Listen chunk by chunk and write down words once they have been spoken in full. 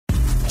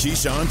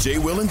Keyshawn, J.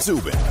 Will, and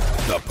Zubin,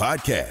 the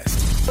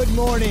podcast. Good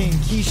morning,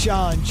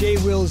 Keyshawn, J.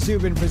 Will,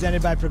 Zubin,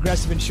 presented by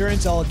Progressive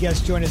Insurance. All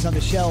guests join us on the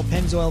Shell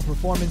Pennzoil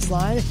Performance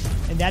Line,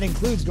 and that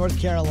includes North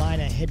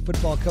Carolina head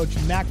football coach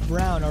Mack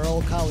Brown, our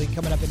old colleague,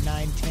 coming up at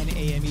 9:10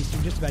 a.m.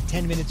 Eastern, just about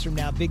 10 minutes from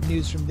now. Big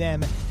news from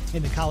them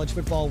in the college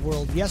football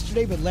world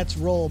yesterday, but let's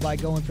roll by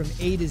going from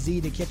A to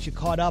Z to get you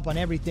caught up on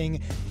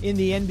everything in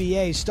the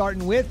NBA,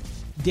 starting with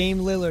Dame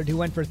Lillard, who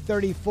went for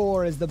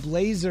 34 as the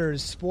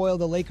Blazers spoiled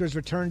the Lakers'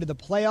 return to the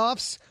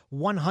playoffs,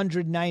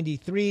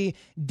 193.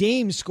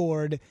 Dame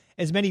scored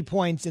as many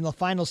points in the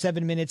final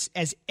 7 minutes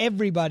as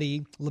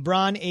everybody,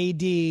 LeBron,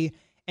 AD,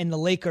 and the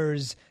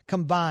Lakers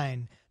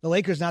combined. The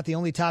Lakers not the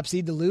only top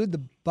seed to lose.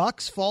 The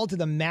Bucks fall to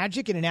the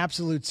Magic in an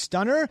absolute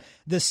stunner.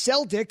 The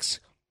Celtics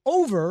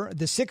over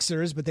the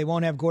Sixers, but they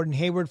won't have Gordon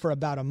Hayward for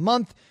about a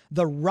month.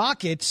 The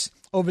Rockets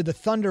over the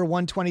Thunder,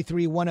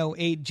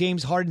 123-108.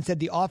 James Harden said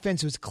the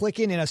offense was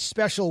clicking in a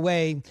special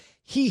way.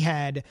 He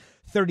had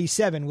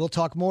 37. We'll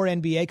talk more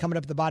NBA coming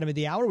up at the bottom of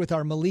the hour with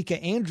our Malika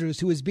Andrews,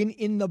 who has been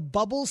in the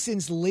bubble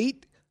since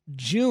late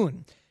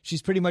June.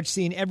 She's pretty much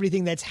seen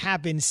everything that's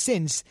happened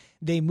since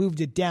they moved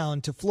it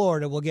down to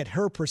Florida. We'll get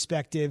her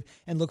perspective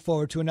and look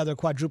forward to another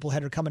quadruple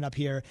header coming up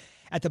here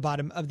at the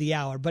bottom of the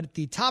hour. But at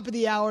the top of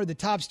the hour, the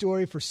top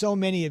story for so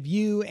many of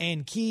you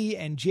and Key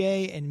and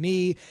Jay and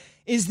me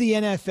is the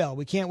NFL.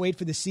 We can't wait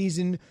for the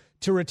season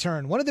to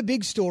return. One of the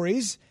big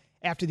stories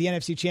after the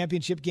NFC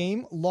Championship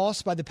game,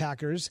 lost by the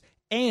Packers,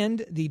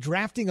 and the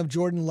drafting of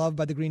Jordan Love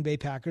by the Green Bay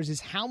Packers is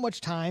how much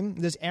time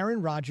does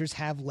Aaron Rodgers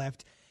have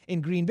left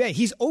in Green Bay?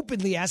 He's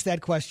openly asked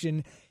that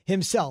question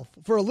himself.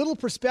 For a little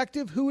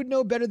perspective, who would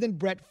know better than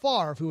Brett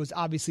Favre, who was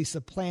obviously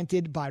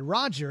supplanted by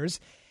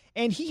Rodgers?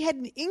 And he had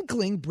an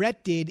inkling,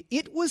 Brett did,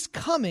 it was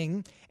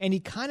coming, and he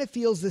kind of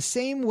feels the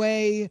same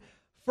way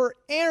for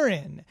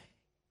Aaron.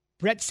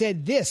 Brett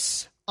said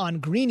this on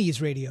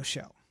Greeny's radio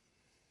show.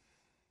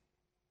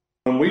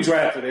 When we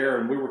drafted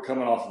Aaron, we were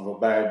coming off of a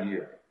bad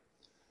year.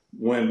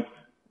 When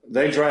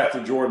they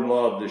drafted Jordan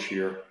Love this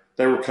year,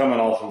 they were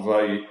coming off of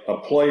a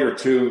play or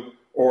two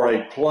or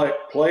a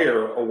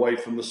player away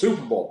from the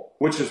Super Bowl,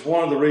 which is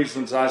one of the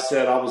reasons I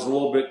said I was a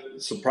little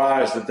bit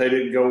surprised that they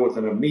didn't go with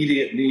an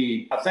immediate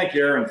need. I think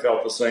Aaron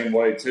felt the same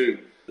way too.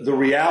 The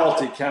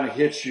reality kind of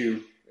hits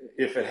you,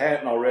 if it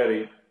hadn't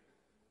already,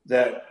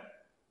 that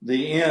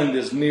the end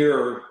is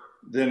nearer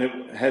than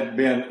it had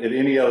been at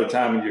any other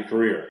time in your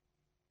career.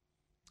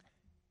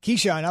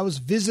 Keyshawn, I was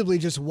visibly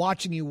just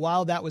watching you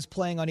while that was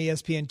playing on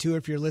ESPN2.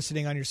 If you're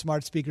listening on your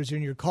smart speakers or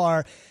in your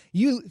car,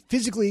 you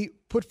physically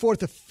put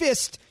forth a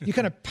fist. You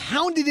kind of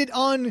pounded it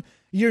on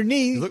your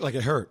knee. It looked like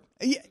it hurt.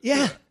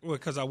 Yeah. Well,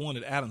 because I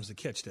wanted Adams to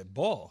catch that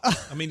ball.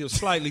 I mean, it was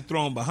slightly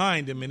thrown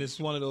behind him, and it's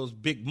one of those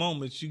big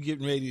moments. You're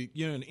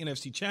in an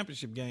NFC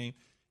Championship game.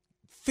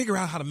 Figure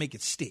out how to make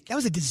it stick. That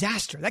was a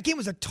disaster. That game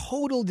was a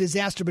total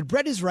disaster. But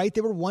Brett is right.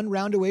 They were one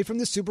round away from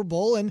the Super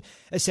Bowl, and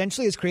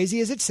essentially, as crazy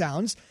as it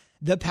sounds,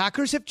 the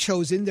Packers have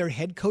chosen their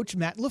head coach,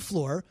 Matt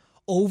LaFleur,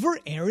 over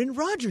Aaron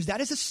Rodgers. That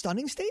is a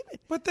stunning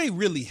statement. But they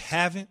really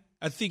haven't.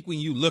 I think when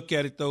you look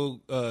at it, though,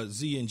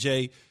 Z and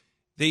J,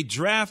 they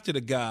drafted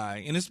a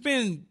guy, and it's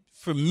been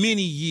for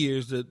many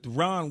years, the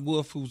Ron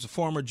Wolf, who's a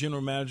former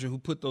general manager who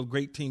put those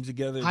great teams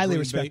together. Highly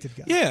respected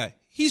guy. Yeah,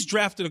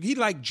 he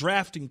liked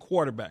drafting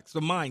quarterbacks, the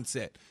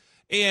mindset.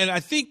 And I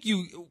think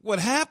what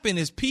happened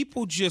is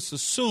people just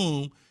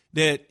assume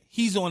that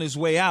he's on his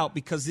way out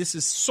because this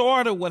is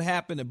sort of what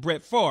happened to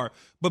Brett Favre.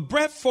 But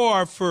Brett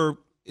Favre, for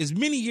as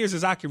many years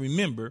as I can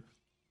remember,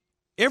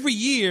 every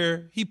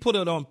year he put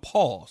it on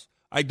pause.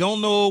 I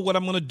don't know what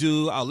I'm going to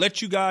do. I'll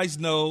let you guys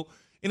know.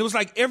 And it was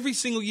like every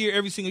single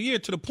year,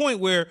 to the point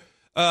where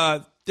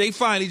they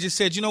finally just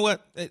said, you know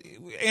what,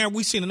 Aaron,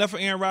 we've seen enough of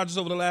Aaron Rodgers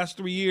over the last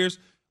 3 years.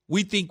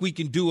 We think we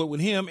can do it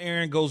with him.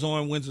 Aaron goes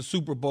on, wins the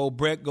Super Bowl.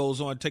 Brett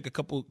goes on, take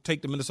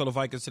the Minnesota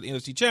Vikings to the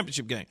NFC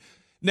Championship game.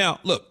 Now,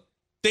 look,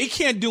 they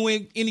can't do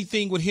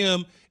anything with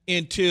him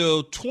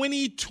until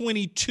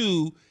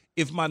 2022,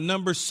 if my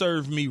numbers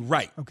serve me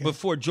right,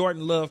 before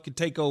Jordan Love can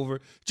take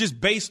over,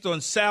 just based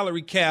on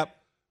salary cap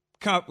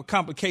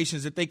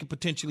complications that they could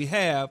potentially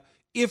have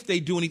if they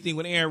do anything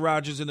with Aaron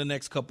Rodgers in the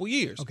next couple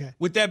years. Okay.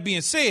 With that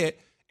being said,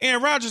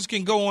 Aaron Rodgers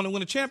can go on and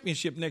win a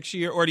championship next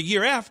year or the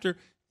year after.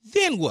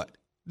 Then what?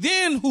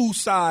 Then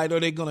whose side are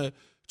they going to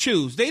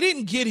choose? They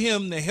didn't get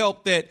him the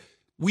help that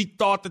we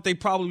thought that they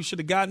probably should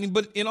have gotten him.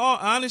 But in all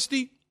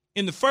honesty,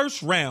 in the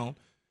first round,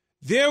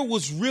 there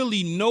was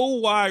really no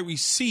wide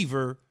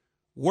receiver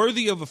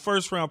worthy of a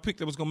first-round pick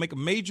that was going to make a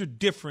major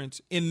difference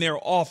in their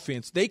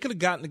offense. They could have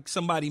gotten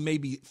somebody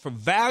maybe for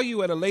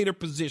value at a later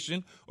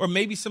position or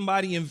maybe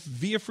somebody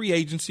via free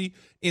agency.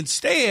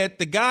 Instead,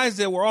 the guys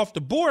that were off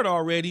the board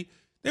already,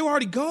 they were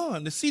already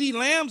gone. The CeeDee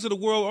Lambs of the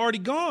world are already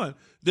gone.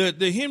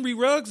 The Henry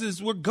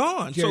Ruggses were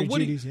gone. Jerry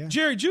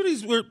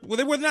Jeudy's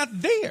they were not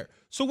there.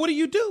 So what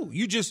do?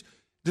 You just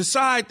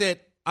decide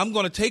that I'm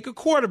going to take a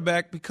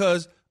quarterback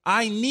because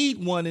I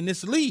need one in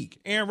this league.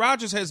 Aaron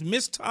Rodgers has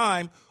missed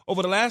time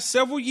over the last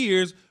several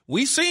years.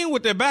 We've seen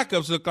what their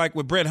backups look like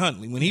with Brett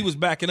Hundley when he was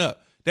backing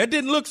up. That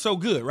didn't look so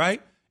good,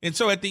 right? And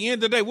so at the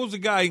end of the day, what was the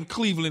guy in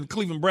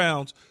Cleveland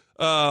Browns?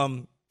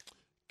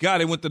 Guy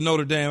that went to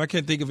Notre Dame. I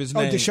can't think of his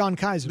name. Deshaun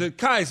Kaiser.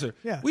 Kaiser.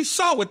 Yeah. We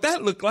saw what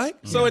that looked like.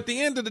 So at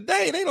the end of the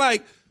day, they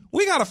like,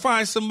 we got to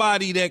find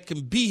somebody that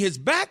can be his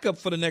backup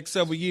for the next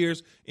several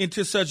years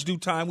until such due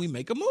time we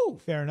make a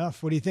move. Fair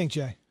enough. What do you think,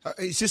 Jay?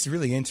 It's just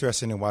really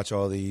interesting to watch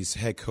all these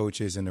head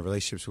coaches and the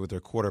relationships with their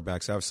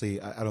quarterbacks.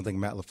 Obviously, I don't think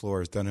Matt LaFleur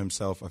has done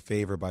himself a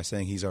favor by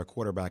saying he's our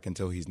quarterback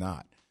until he's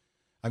not.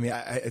 I mean,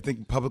 I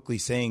think publicly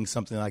saying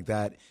something like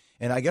that,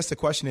 and I guess the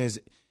question is,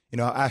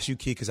 I'll ask you,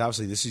 Key, because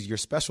obviously this is your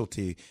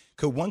specialty.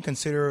 Could one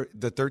consider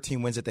the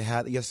 13 wins that they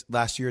had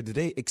last year, did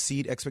they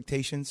exceed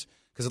expectations?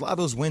 Because a lot of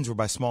those wins were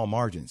by small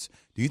margins.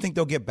 Do you think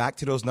they'll get back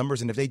to those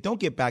numbers? And if they don't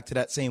get back to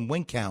that same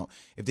win count,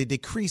 if they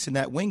decrease in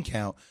that win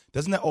count,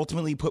 doesn't that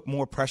ultimately put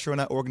more pressure on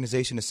that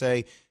organization to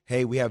say,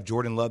 hey, we have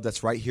Jordan Love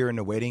that's right here in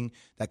the waiting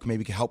that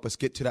maybe can help us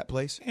get to that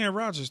place? Aaron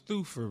Rodgers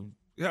threw for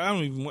I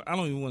don't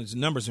even want his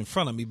numbers in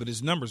front of me, but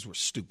his numbers were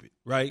stupid,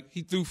 right?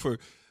 He threw for,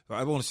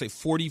 I want to say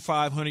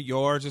 4,500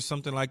 yards or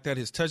something like that.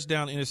 His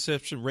touchdown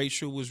interception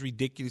ratio was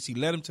ridiculous. He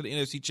led him to the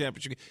NFC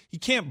Championship. He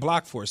can't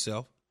block for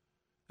himself.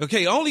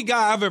 Okay, only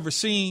guy I've ever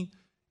seen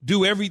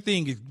do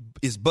everything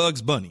is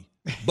Bugs Bunny.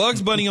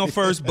 Bugs Bunny on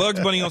first, Bugs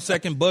Bunny on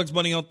second, Bugs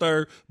Bunny on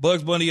third,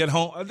 Bugs Bunny at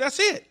home. That's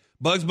it.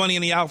 Bugs Bunny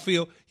in the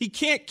outfield. He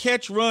can't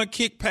catch, run,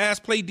 kick, pass,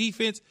 play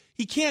defense.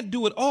 He can't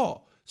do it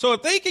all. So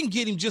if they can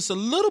get him just a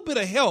little bit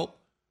of help,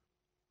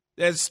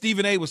 as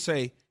Stephen A. would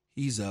say,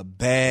 he's a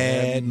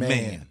bad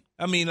man.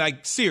 I mean,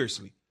 like,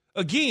 seriously.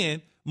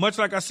 Again, much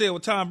like I said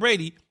with Tom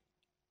Brady,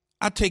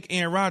 I take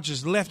Aaron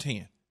Rodgers' left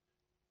hand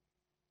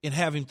and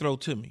have him throw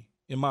to me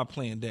in my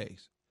playing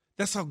days.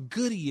 That's how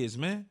good he is,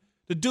 man.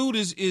 The dude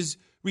is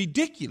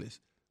ridiculous.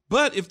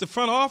 But if the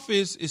front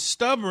office is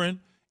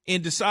stubborn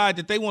and decide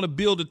that they want to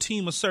build a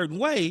team a certain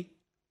way,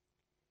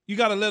 you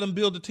got to let them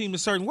build a team a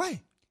certain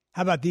way.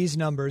 How about these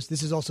numbers?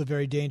 This is also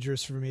very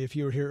dangerous for me if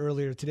you were here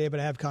earlier today, but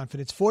I have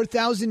confidence.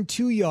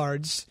 4,002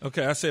 yards.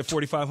 Okay, I said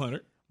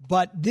 4,500.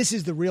 But this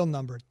is the real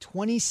number.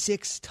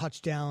 26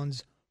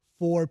 touchdowns,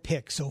 4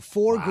 picks. So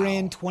 $4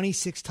 grand,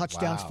 26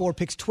 touchdowns, 4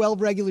 picks, 12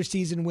 regular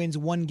season wins,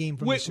 1 game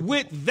from the Super Bowl.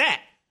 With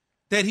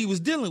that he was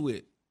dealing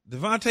with.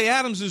 Devontae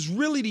Adams is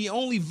really the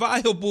only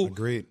viable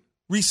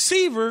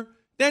receiver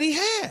that he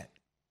had.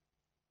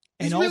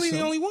 He's and really also,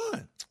 the only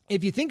one.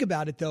 If you think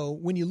about it, though,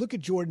 when you look at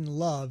Jordan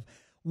Love,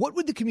 what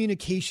would the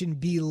communication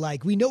be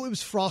like? We know it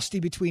was frosty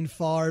between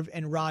Favre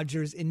and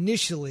Rodgers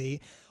initially.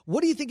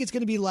 What do you think it's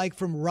going to be like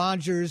from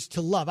Rodgers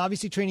to Love?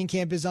 Obviously, training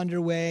camp is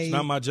underway. It's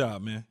not my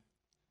job, man.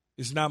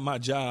 It's not my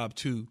job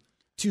to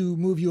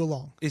move you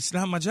along. It's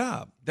not my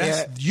job.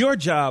 That's your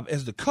job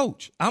as the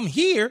coach. I'm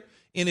here,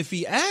 and if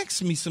he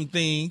asks me some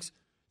things,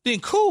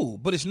 then cool.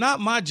 But it's not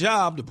my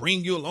job to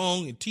bring you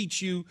along and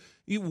teach you.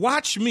 You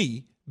watch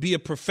me be a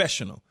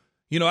professional.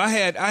 I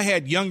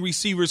had young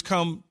receivers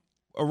come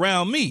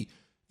around me.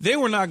 They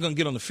were not going to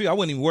get on the field. I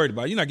wasn't even worried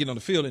about it. You're not getting on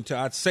the field until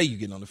I say you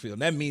get on the field.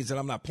 That means that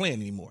I'm not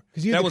playing anymore.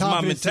 That was my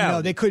mentality.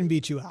 No, they couldn't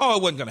beat you out. Oh,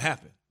 it wasn't going to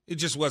happen. It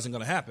just wasn't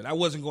going to happen. I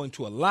wasn't going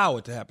to allow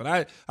it to happen.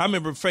 I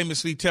remember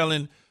famously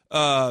telling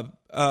Bill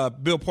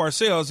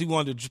Parcells he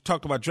wanted to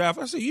talk about draft.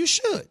 I said, you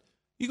should.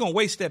 You're going to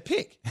waste that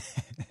pick.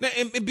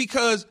 and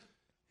because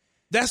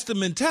that's the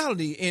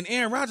mentality. And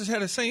Aaron Rodgers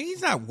had a saying,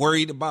 he's not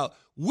worried about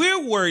 –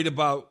 we're worried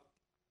about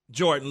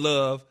Jordan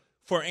Love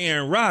for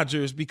Aaron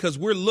Rodgers because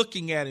we're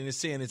looking at it and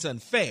saying it's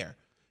unfair.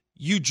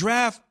 You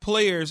draft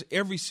players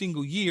every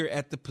single year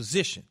at the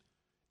position.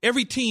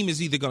 Every team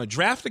is either going to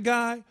draft a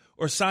guy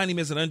or sign him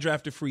as an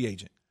undrafted free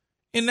agent.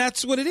 And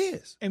that's what it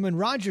is. And when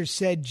Rodgers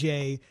said,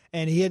 Jay,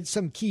 and he had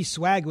some key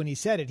swag when he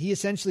said it, he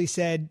essentially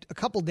said a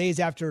couple days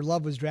after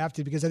Love was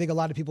drafted, because I think a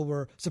lot of people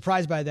were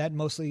surprised by that,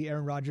 mostly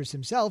Aaron Rodgers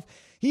himself,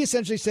 he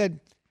essentially said,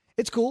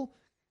 it's cool.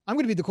 I'm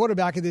going to be the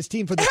quarterback of this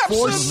team for the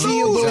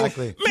foreseeable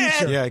future.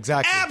 Man, yeah,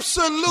 exactly.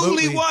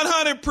 Absolutely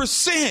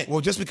 100%.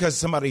 Well, just because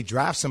somebody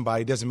drafts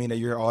somebody doesn't mean that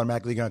you're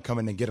automatically going to come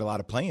in and get a lot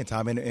of playing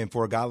time. And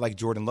for a guy like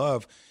Jordan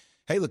Love,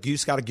 hey, look, you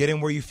just got to get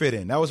in where you fit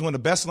in. That was one of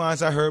the best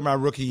lines I heard my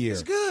rookie year.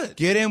 It's good.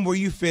 Get in where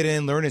you fit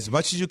in, learn as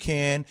much as you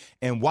can,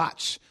 and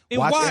watch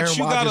Aaron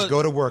Rodgers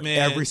go to work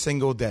every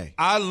single day.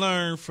 I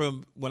learned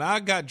from when I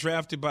got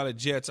drafted by the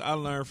Jets, I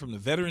learned from the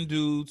veteran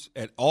dudes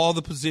at all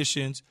the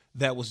positions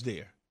that was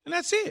there. And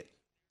that's it.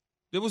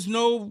 There was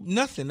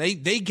nothing.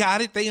 They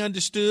got it. They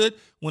understood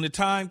when the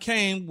time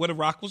came where the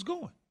rock was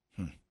going.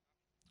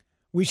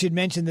 We should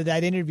mention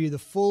that interview, the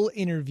full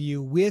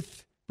interview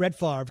with Brett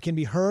Favre, can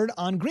be heard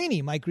on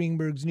Greeny, Mike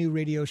Greenberg's new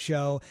radio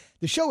show.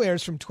 The show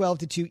airs from 12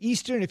 to 2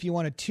 Eastern. If you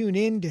want to tune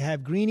in to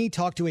have Greeny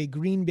talk to a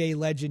Green Bay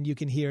legend, you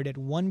can hear it at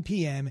 1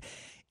 p.m.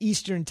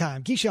 Eastern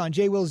Time. Keyshawn,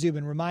 J. Will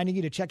Zubin reminding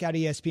you to check out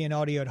ESPN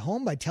Audio at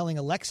Home by telling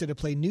Alexa to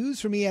play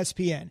news from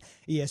ESPN.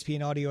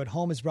 ESPN Audio at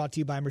Home is brought to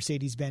you by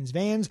Mercedes-Benz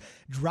Vans.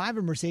 Drive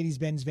a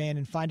Mercedes-Benz van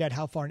and find out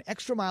how far an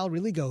extra mile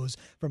really goes.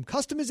 From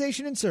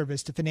customization and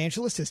service to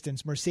financial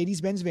assistance,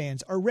 Mercedes-Benz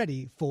Vans are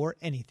ready for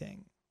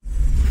anything.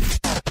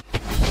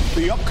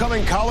 The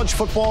upcoming college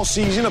football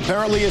season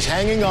apparently is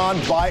hanging on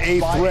by a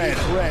thread.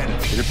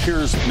 It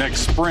appears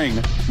next spring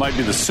might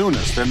be the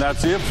soonest, and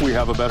that's if we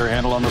have a better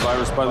handle on the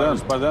virus by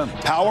then.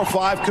 Power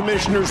 5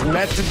 commissioners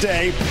met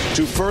today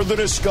to further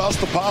discuss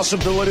the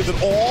possibility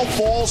that all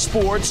fall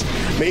sports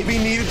may be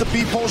needed to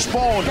be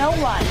postponed. No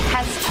one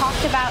has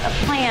talked about a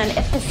plan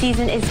if the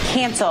season is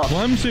canceled.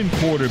 Clemson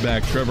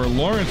quarterback Trevor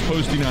Lawrence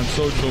posting on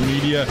social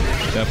media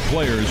that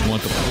players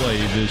want to play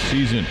this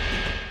season.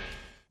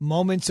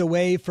 Moments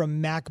away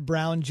from Mack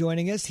Brown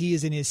joining us. He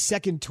is in his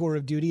second tour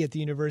of duty at the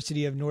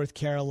University of North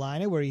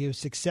Carolina, where he was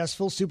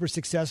super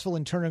successful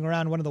in turning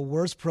around one of the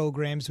worst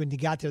programs when he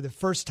got there the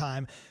first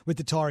time with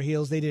the Tar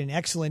Heels. They did an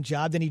excellent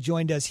job. Then he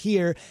joined us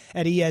here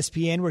at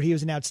ESPN, where he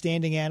was an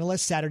outstanding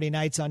analyst Saturday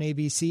nights on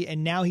ABC,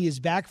 and now he is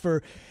back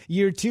for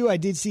year 2. I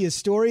did see a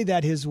story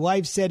that his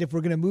wife said if we're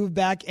going to move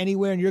back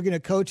anywhere and you're going to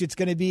coach, it's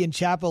going to be in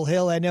Chapel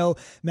Hill. I know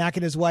Mack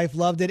and his wife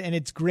loved it, and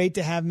it's great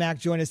to have Mack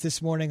join us this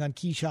morning on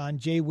Keyshawn,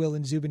 Jay, Will,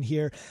 and Zubin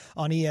here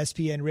on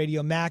ESPN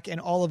Radio. Mack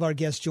and all of our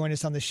guests join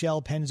us on the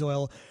Shell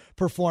Pennzoil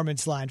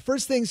Performance Line.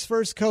 First things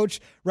first, Coach.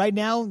 Right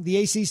now, the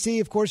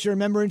ACC, of course, you're a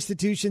member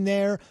institution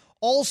there.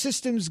 All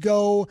systems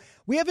go.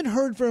 We haven't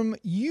heard from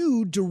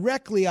you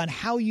directly on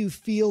how you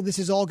feel this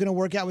is all going to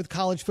work out with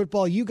college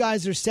football. You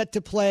guys are set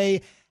to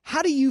play.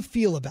 How do you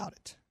feel about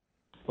it?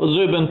 Well,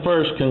 Zubin,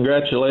 first,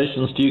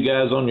 congratulations to you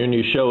guys on your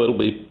new show. It'll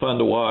be fun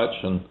to watch.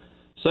 And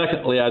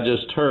secondly, I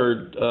just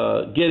heard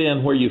get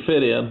in where you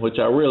fit in, which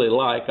I really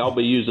like. I'll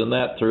be using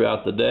that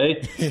throughout the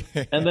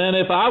day. And then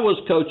if I was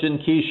coaching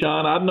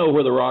Keyshawn, I'd know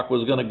where the rock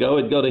was going to go.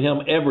 It'd go to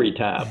him every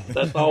time.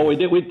 That's all we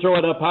did. We'd throw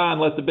it up high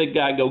and let the big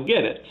guy go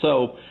get it.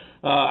 So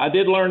I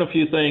did learn a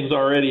few things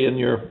already in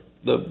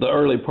the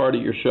early part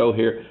of your show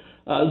here.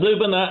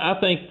 Zubin, I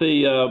think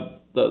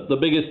the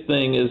biggest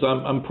thing is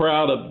I'm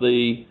proud of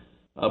the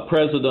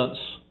presidents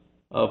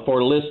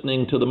for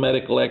listening to the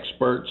medical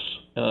experts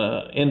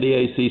in the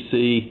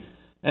ACC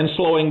and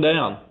slowing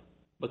down,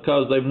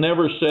 because they've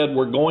never said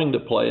we're going to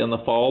play in the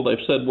fall.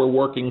 They've said we're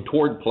working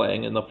toward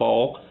playing in the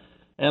fall,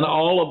 and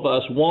all of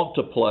us want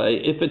to play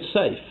if it's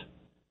safe,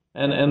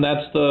 and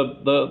that's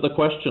the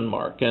question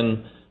mark.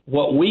 And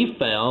what we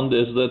found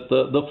is that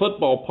the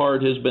football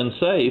part has been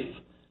safe.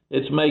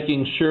 It's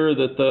making sure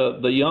that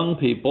the young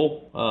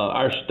people,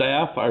 our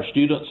staff, our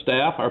student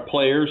staff, our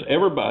players,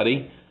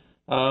 everybody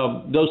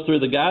goes through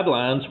the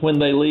guidelines when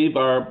they leave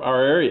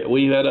our area.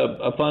 We had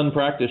a fun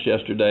practice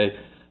yesterday.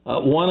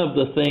 One of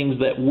the things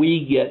that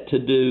we get to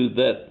do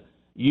that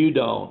you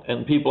don't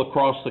and people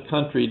across the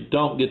country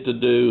don't get to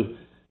do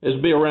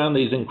is be around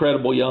these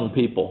incredible young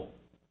people.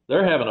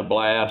 They're having a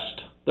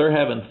blast. They're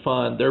having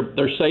fun.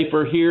 They're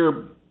safer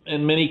here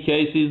in many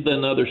cases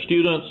than other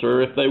students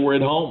or if they were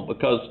at home,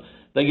 because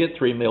they get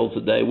 3 meals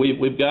a day.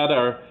 We've got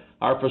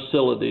our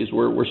facilities.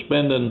 We're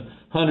spending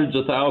hundreds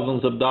of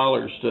thousands of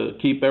dollars to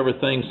keep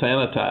everything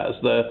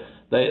sanitized.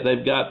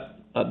 They've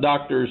got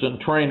doctors and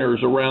trainers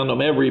around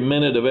them every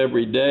minute of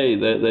every day.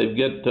 They've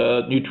got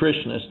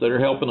nutritionists that are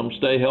helping them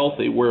stay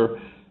healthy. We're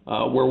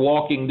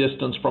walking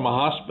distance from a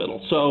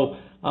hospital. So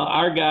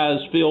our guys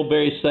feel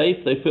very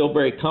safe. They feel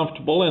very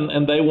comfortable,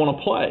 and they want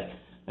to play.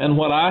 And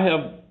what I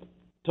have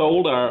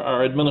told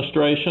our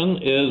administration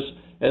is,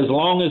 as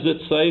long as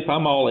it's safe,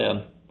 I'm all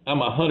in. I'm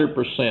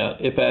 100%.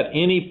 If at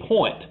any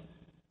point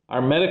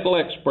our medical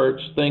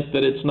experts think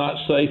that it's not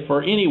safe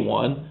for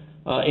anyone,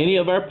 any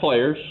of our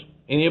players,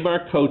 any of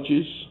our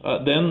coaches,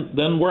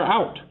 then we're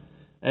out,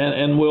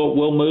 and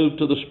we'll move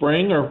to the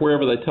spring or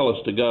wherever they tell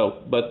us to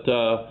go. But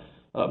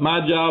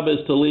my job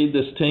is to lead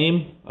this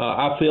team.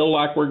 I feel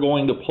like we're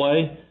going to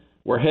play.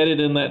 We're headed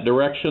in that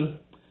direction.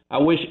 I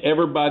wish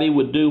everybody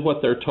would do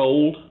what they're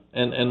told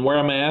and wear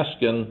a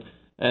mask and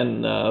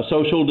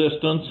social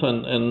distance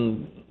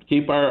and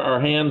keep our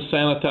hands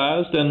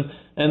sanitized,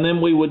 and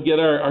then we would get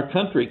our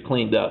country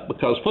cleaned up,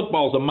 because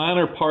football is a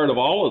minor part of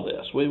all of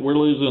this. We're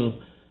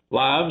losing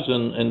lives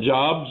and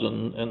jobs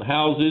and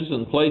houses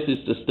and places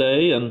to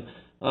stay, and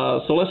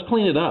so let's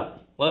clean it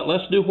up.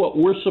 Let's do what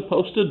we're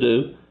supposed to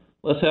do.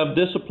 Let's have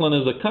discipline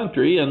as a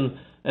country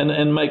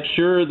and make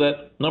sure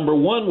that, number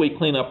one, we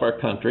clean up our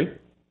country,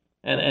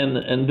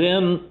 and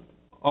then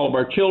all of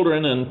our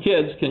children and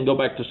kids can go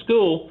back to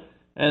school,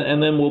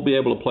 and then we'll be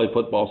able to play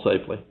football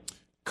safely.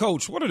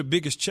 Coach, what are the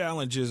biggest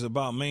challenges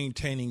about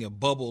maintaining a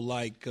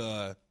bubble-like,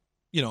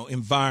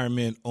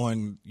 environment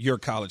on your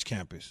college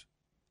campus?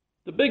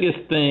 The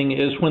biggest thing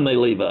is when they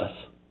leave us.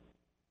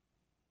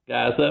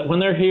 Guys, when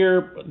they're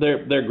here,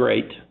 they're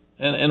great.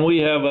 And we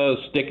have a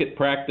stick at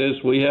practice.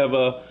 We have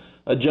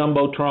a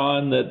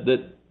jumbotron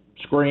that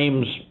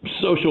screams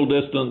social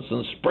distance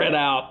and spread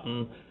out.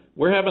 And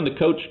we're having to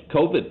coach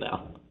COVID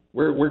now.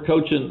 We're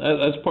coaching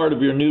as part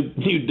of your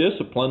new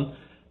discipline.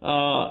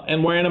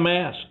 And wearing a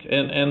mask,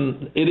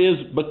 and it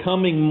is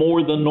becoming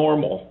more the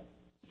normal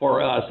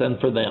for us and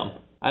for them.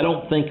 I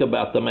don't think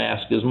about the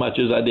mask as much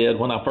as I did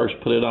when I first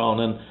put it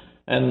on,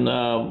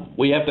 and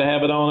we have to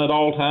have it on at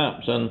all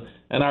times.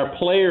 And our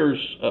players,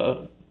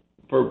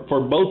 for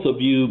both of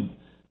you,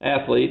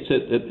 athletes.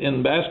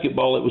 In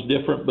basketball, it was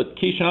different. But,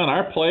 Keyshawn,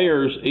 our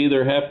players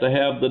either have to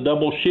have the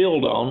double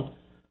shield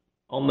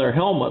on their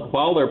helmet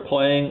while they're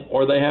playing,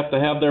 or they have to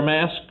have their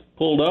mask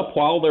pulled up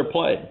while they're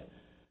playing.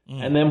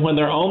 And then when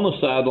they're on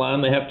the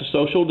sideline, they have to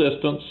social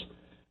distance,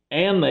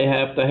 and they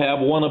have to have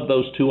one of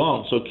those two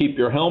on. So keep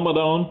your helmet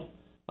on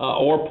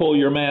or pull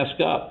your mask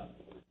up.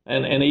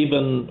 And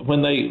even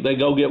when they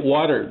go get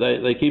water,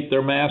 they keep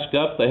their mask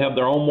up. They have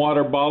their own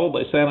water bottle.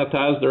 They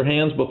sanitize their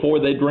hands before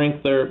they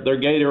drink their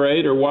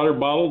Gatorade or water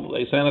bottle.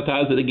 They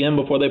sanitize it again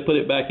before they put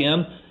it back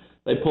in.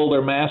 They pull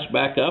their mask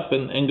back up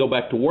and go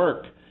back to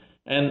work.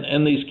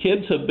 And these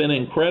kids have been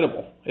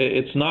incredible.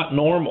 It's not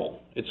normal.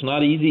 It's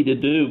not easy to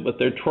do, but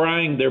they're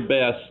trying their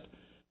best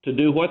to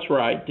do what's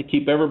right, to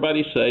keep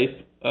everybody safe,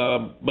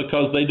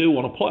 because they do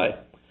want to play.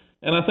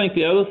 And I think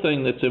the other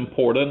thing that's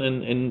important,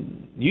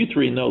 and you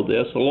three know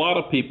this, a lot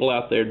of people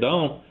out there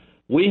don't,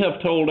 we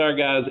have told our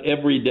guys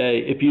every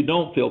day, if you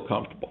don't feel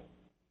comfortable,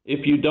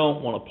 if you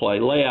don't want to play,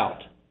 lay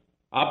out.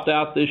 Opt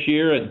out this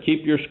year and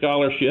keep your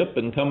scholarship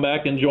and come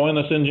back and join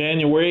us in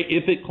January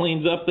if it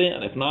cleans up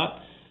then. If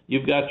not,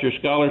 you've got your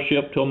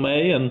scholarship till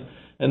May,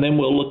 and then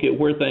we'll look at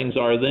where things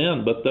are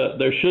then. But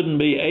there shouldn't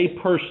be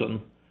a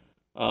person,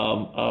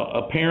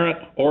 a parent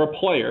or a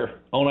player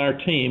on our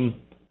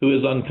team who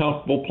is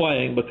uncomfortable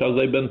playing because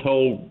they've been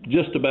told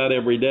just about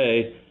every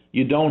day,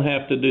 you don't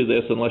have to do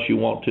this unless you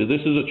want to.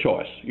 This is a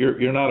choice.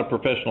 You're not a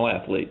professional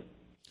athlete.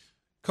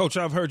 Coach,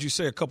 I've heard you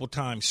say a couple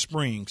times,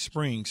 spring.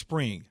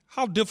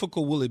 How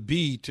difficult will it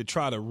be to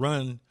try to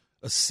run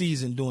a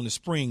season during the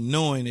spring,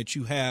 knowing that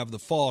you have the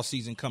fall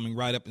season coming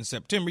right up in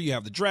September, you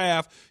have the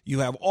draft, you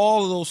have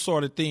all of those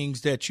sort of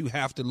things that you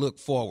have to look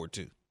forward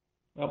to?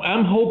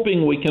 I'm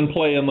hoping we can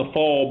play in the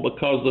fall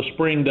because the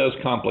spring does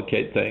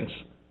complicate things.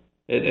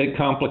 It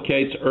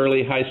complicates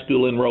early high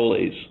school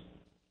enrollees.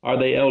 Are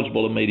they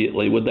eligible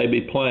immediately? Would they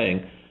be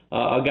playing?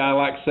 A guy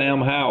like Sam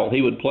Howell,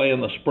 he would play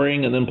in the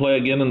spring and then play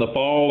again in the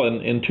fall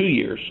and in 2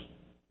 years.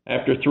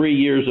 After 3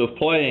 years of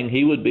playing,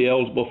 he would be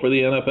eligible for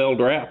the NFL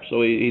draft.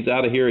 So he's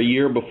out of here a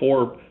year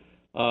before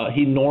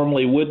he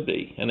normally would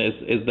be. And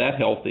is that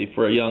healthy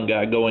for a young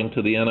guy going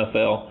to the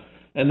NFL?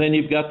 And then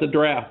you've got the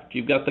draft.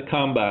 You've got the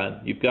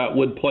combine. You've got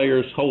would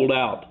players hold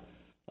out?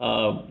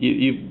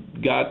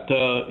 You've got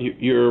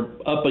you're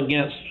up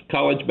against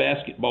college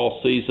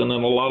basketball season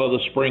and a lot of the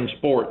spring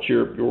sports,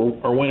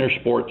 or winter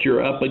sports.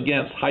 You're up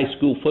against high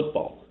school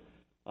football,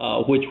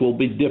 which will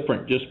be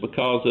different just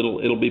because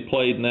it'll be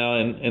played now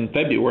in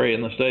February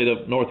in the state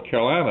of North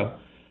Carolina.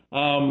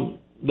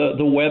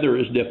 The weather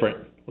is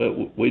different.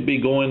 We'd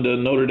be going to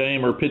Notre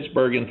Dame or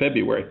Pittsburgh in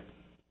February.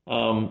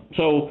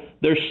 So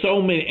there's so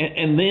many.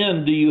 And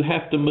then do you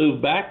have to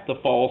move back the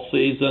fall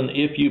season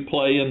if you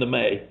play into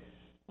May?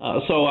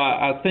 So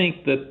I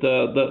think that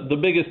the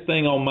biggest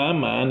thing on my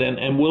mind,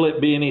 and will it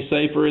be any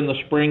safer in the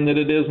spring than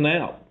it is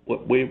now?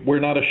 We're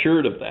not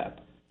assured of that.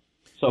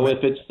 So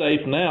if it's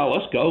safe now,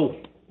 let's go.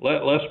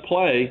 Let's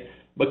play,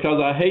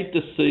 because I hate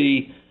to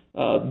see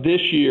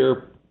this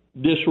year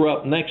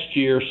disrupt next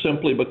year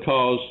simply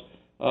because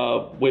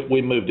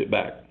we moved it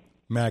back.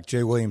 Mack,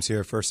 Jay Williams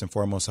here, first and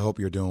foremost. I hope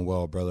you're doing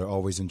well, brother.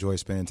 Always enjoy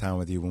spending time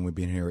with you when we've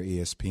been here at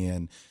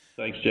ESPN.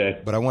 Thanks,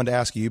 Jay. But I wanted to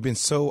ask you, you've been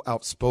so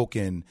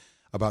outspoken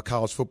about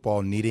college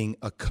football needing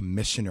a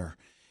commissioner.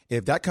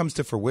 If that comes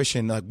to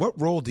fruition, what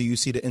role do you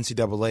see the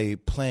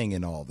NCAA playing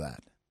in all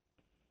that?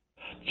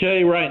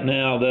 Jay, right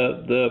now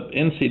the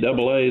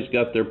NCAA's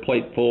got their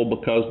plate full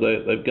because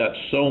they've got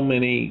so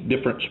many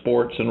different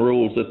sports and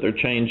rules that they're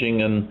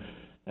changing, and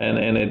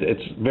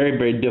it's very,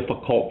 very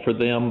difficult for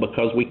them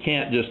because we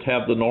can't just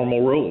have the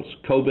normal rules.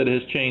 COVID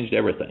has changed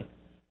everything,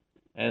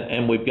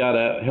 and we've got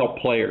to help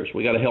players.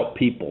 We got to help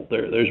people.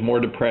 There's more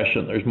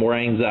depression. There's more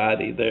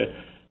anxiety.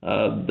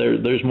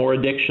 There's more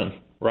addiction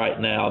right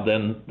now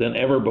than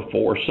ever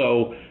before.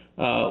 So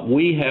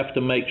we have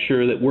to make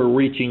sure that we're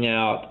reaching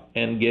out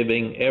and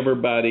giving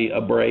everybody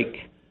a break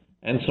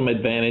and some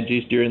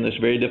advantages during this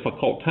very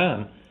difficult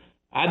time.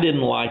 I didn't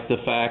like the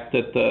fact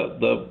that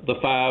the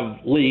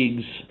 5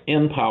 leagues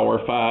in Power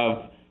 5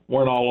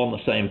 weren't all on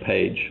the same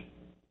page.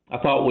 I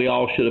thought we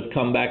all should have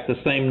come back the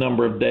same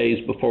number of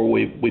days before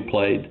we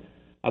played.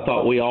 I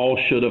thought we all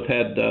should have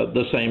had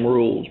the same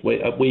rules.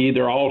 We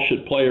either all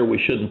should play or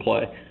we shouldn't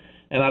play.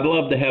 And I'd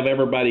love to have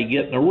everybody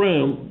get in a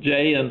room,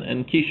 Jay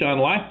and Keyshawn,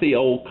 like the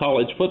old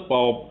college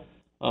football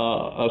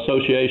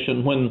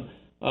association when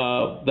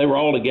they were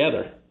all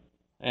together.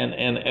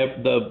 And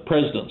the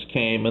presidents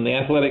came, and the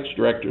athletics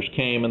directors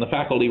came, and the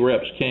faculty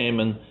reps came,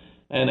 and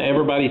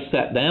everybody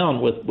sat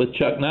down with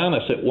Chuck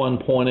Ninus at one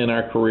point in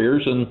our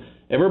careers, and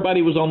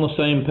everybody was on the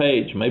same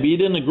page. Maybe you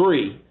didn't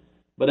agree,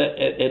 but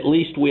at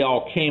least we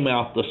all came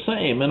out the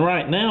same. And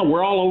right now,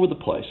 we're all over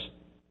the place.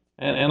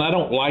 And I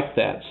don't like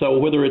that. So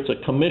whether it's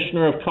a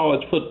commissioner of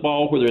college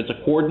football, whether it's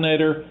a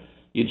coordinator,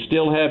 you'd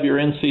still have your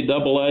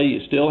NCAA,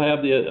 you still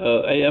have the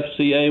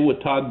AFCA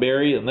with Todd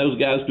Berry, and those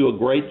guys do a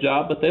great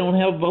job, but they don't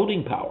have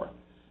voting power.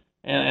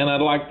 And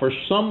I'd like for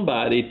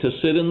somebody to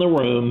sit in the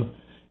room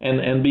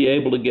and be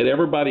able to get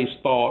everybody's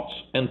thoughts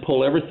and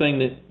pull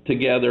everything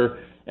together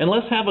and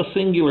let's have a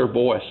singular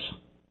voice.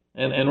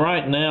 And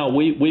right now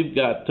we've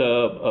got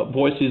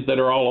voices that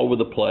are all over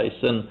the place,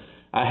 and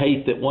I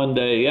hate that one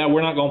day,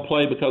 we're not going to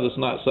play because it's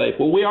not safe.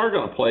 Well, we are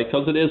going to play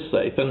because it is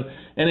safe, and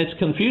it's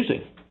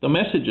confusing. The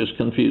message is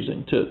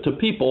confusing to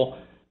people,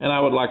 and I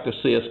would like to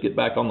see us get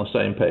back on the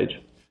same page.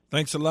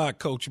 Thanks a lot,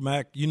 Coach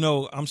Mack. You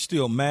know, I'm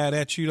still mad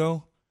at you,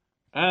 though.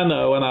 I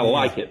know, and I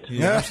like it.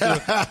 Yeah,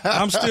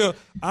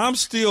 I'm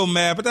still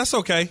mad, but that's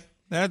okay.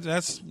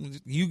 That's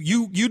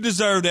you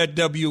deserve that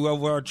W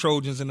over our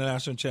Trojans in the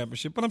national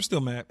championship, but I'm still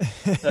mad.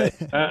 Hey,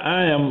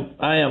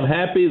 I am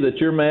happy that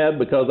you're mad,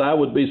 because I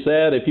would be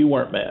sad if you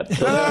weren't mad.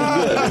 So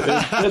that was good.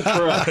 It was good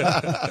for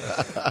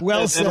us.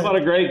 Well said. And what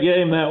a great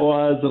game that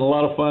was, and a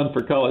lot of fun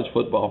for college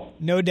football.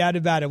 No doubt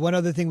about it. One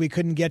other thing we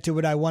couldn't get to,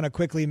 what I want to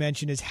quickly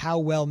mention, is how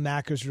well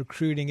Mack is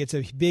recruiting. It's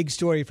a big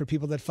story for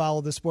people that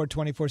follow the sport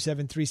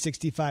 24/7,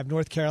 365.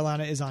 North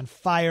Carolina is on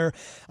fire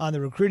on the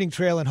recruiting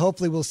trail, and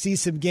hopefully we'll see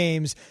some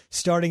games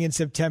starting in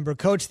September.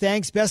 Coach,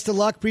 thanks. Best of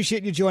luck.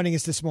 Appreciate you joining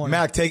us this morning.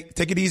 Mac, take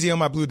it easy on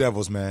my Blue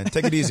Devils, man.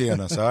 Take it easy on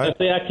us, all right?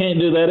 See, I can't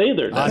do that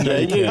either. I know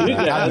you can, you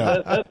man.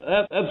 guys,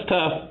 that's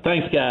tough.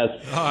 Thanks, guys.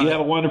 You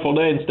have a wonderful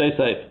day and stay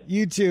safe.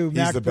 You too,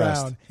 Mack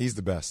Brown. He's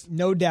the best.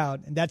 No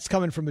doubt. And that's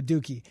coming from a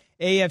Dookie.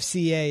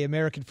 AFCA,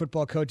 American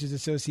Football Coaches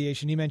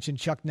Association. He mentioned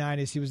Chuck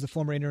Ninus. He was the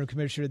former interim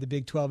commissioner of the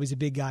Big 12. He's a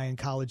big guy in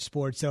college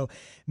sports. So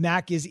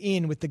Mack is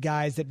in with the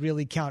guys that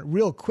really count.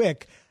 Real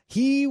quick,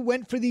 he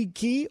went for the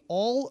key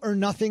all or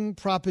nothing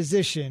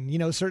proposition. You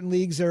know, certain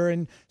leagues are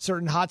in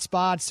certain hot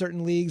spots.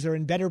 Certain leagues are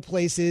in better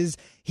places.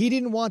 He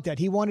didn't want that.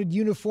 He wanted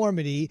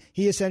uniformity.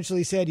 He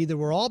essentially said either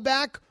we're all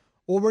back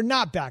or we're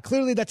not back.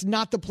 Clearly, that's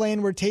not the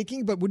plan we're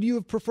taking, but would you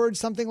have preferred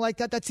something like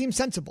that? That seems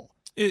sensible.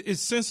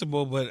 It's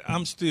sensible, but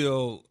I'm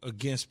still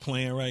against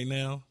playing right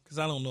now because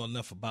I don't know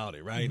enough about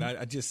it, right?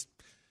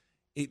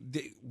 Mm-hmm.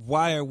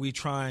 Why are we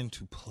trying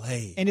to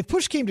play? And if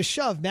push came to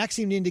shove, Mack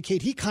seemed to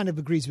indicate he kind of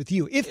agrees with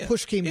you. If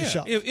push came to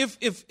shove.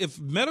 If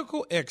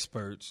medical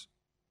experts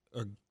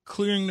are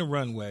clearing the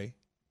runway,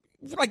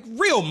 like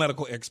real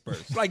medical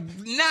experts, like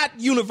not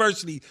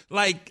university,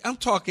 like I'm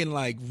talking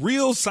like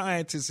real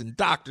scientists and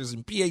doctors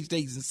and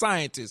PhDs and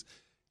scientists,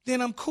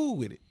 then I'm cool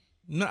with it.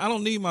 No, I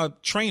don't need my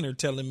trainer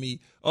telling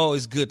me, oh,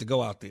 it's good to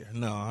go out there.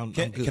 No, I'm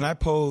good. Can I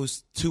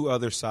pose two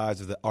other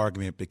sides of the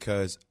argument,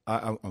 because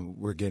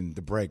we're getting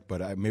the break, but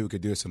maybe we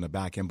could do this on the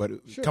back end. But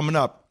sure. Coming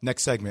up,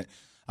 next segment,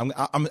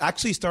 I'm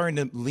actually starting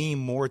to lean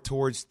more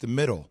towards the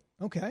middle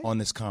on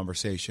this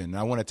conversation. And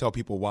I want to tell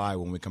people why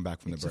when we come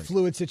back from the break. It's a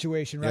fluid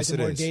situation, right? Yes, the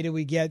more data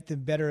we get, the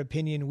better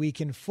opinion we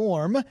can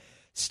form.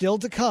 Still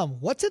to come,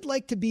 what's it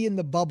like to be in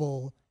the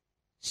bubble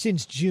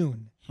since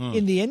June?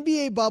 In the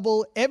NBA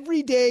bubble,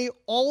 every day,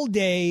 all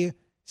day,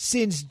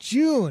 since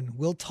June.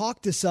 We'll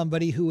talk to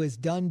somebody who has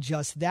done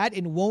just that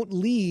and won't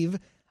leave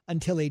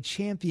until a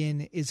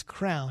champion is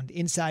crowned.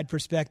 Inside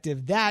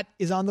Perspective, that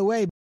is on the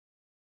way.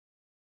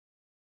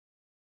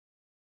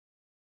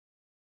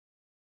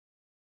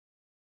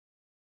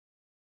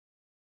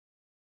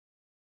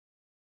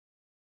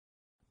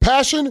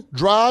 Passion,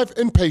 drive,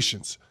 and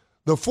patience.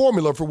 The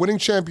formula for winning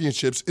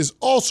championships is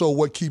also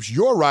what keeps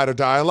your ride or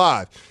die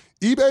alive.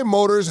 eBay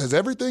Motors has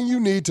everything you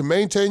need to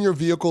maintain your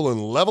vehicle and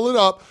level it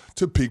up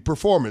to peak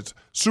performance.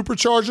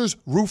 Superchargers,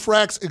 roof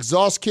racks,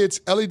 exhaust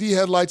kits, LED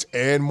headlights,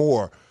 and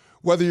more.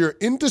 Whether you're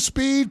into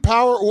speed,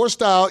 power, or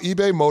style,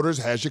 eBay Motors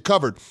has you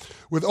covered.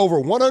 With over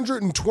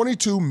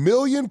 122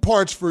 million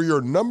parts for your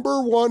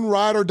number one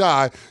ride or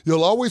die,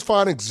 you'll always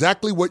find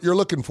exactly what you're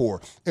looking for.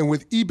 And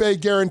with eBay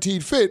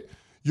Guaranteed Fit,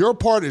 your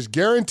part is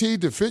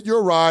guaranteed to fit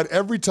your ride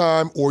every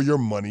time or your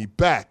money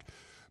back.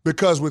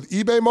 Because with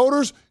eBay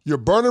Motors, you're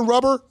burning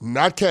rubber,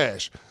 not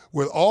cash.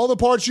 With all the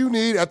parts you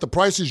need at the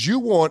prices you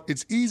want,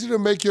 it's easy to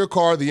make your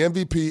car the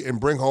MVP and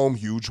bring home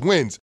huge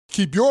wins.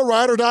 Keep your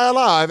ride or die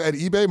alive at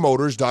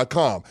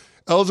ebaymotors.com.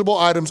 Eligible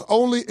items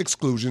only.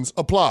 Exclusions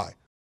apply.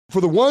 For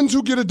the ones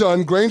who get it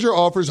done, Grainger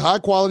offers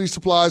high-quality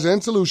supplies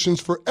and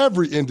solutions for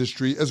every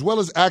industry, as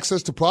well as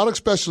access to product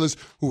specialists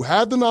who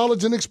have the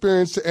knowledge and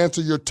experience to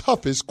answer your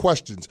toughest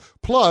questions.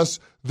 Plus,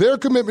 their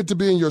commitment to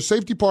being your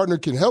safety partner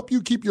can help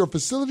you keep your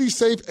facility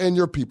safe and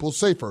your people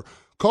safer.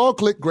 Call,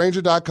 click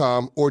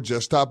Grainger.com, or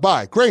just stop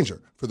by. Grainger,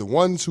 for the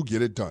ones who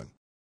get it done.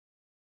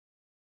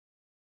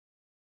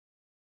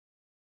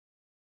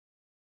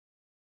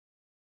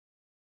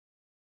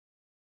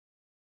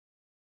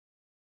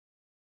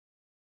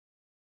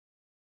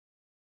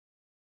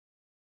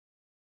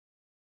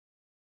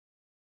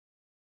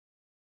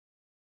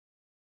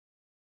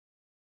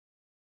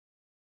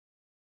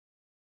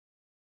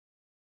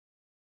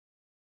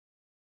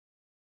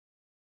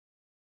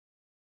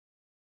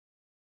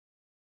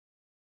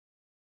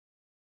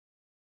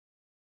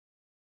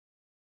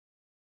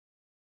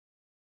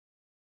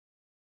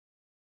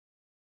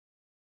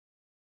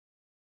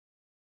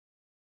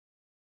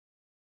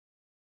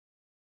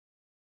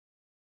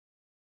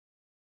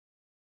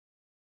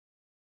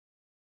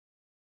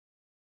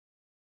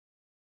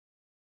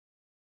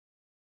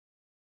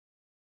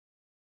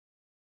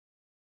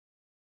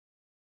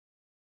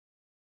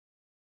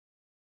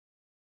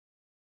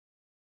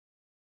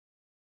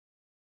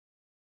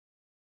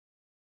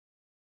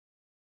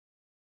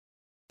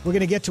 We're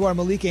going to get to our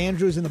Malika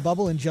Andrews in the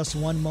bubble in just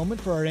one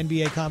moment for our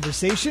NBA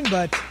conversation,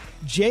 but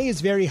Jay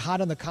is very hot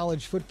on the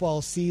college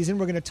football season.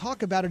 We're going to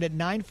talk about it at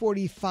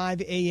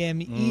 9:45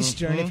 a.m.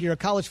 Eastern. If you're a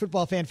college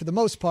football fan, for the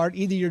most part,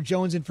 either you're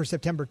jonesing for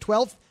September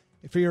 12th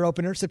for your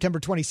opener, September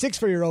 26th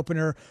for your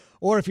opener,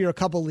 or if you're a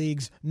couple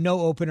leagues,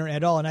 no opener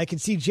at all. And I can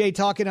see Jay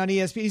talking on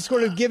ESPN. He's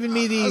sort of giving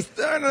me the...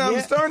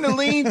 I'm starting to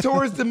lean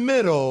towards the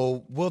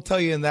middle. We'll tell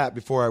you in that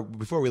before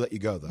we let you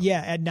go, though. Yeah,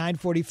 at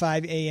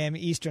 9:45 a.m.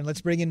 Eastern. Let's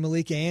bring in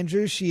Malika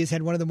Andrews. She has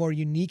had one of the more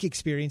unique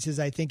experiences,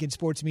 I think, in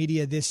sports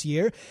media this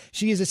year.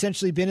 She has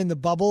essentially been in the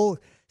bubble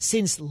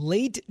since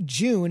late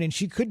June, and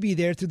she could be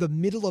there through the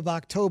middle of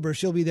October.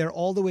 She'll be there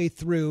all the way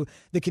through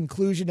the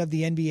conclusion of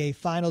the NBA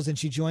Finals, and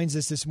she joins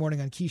us this morning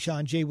on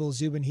Keyshawn, J. Will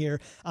Zubin here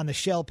on the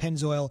Shell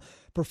Pennzoil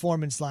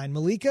Performance Line.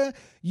 Malika,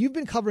 you've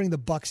been covering the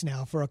Bucks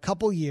now for a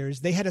couple years.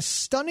 They had a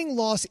stunning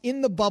loss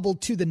in the bubble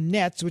to the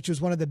Nets, which was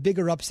one of the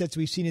bigger upsets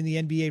we've seen in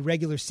the NBA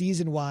regular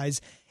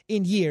season-wise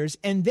in years,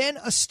 and then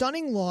a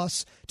stunning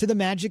loss to the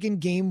Magic in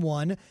Game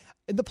 1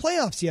 in the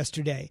playoffs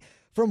yesterday.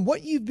 From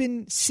what you've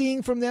been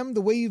seeing from them,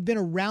 the way you've been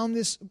around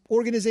this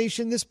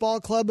organization, this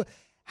ball club,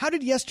 how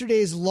did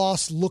yesterday's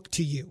loss look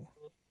to you?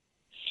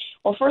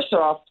 Well, first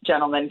off,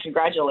 gentlemen,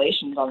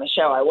 congratulations on the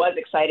show. I was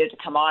excited to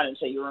come on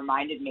until you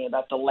reminded me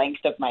about the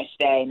length of my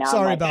stay. Now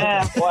Sorry I'm like,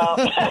 about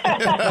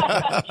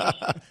that.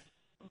 Well.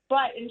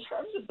 But in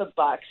terms of the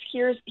Bucks,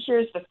 here's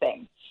the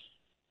thing.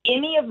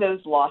 Any of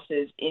those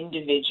losses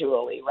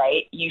individually,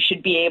 right, you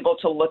should be able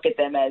to look at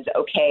them as,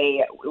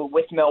 okay,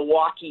 with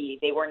Milwaukee,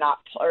 they were not,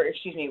 or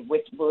excuse me,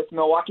 with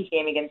Milwaukee's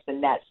game against the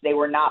Nets, they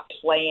were not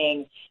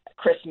playing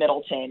Chris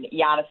Middleton,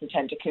 Giannis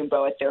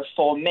Antetokounmpo at their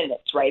full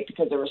minutes, right,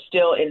 because they were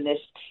still in those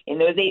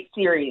 8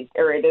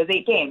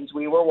 games,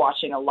 we were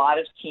watching a lot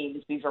of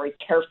teams be very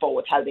careful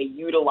with how they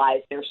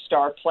utilize their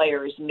star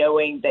players,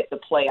 knowing that the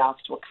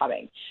playoffs were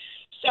coming.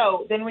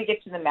 So then we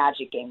get to the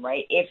Magic game,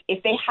 right?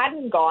 If they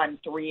hadn't gone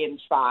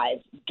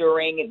 3-5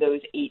 during those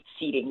 8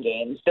 seeding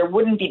games, there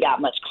wouldn't be that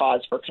much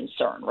cause for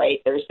concern,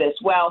 right? There's this,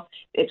 well,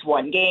 it's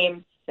one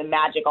game. The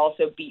Magic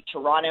also beat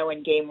Toronto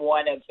in Game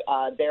 1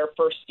 of their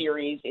first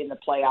series in the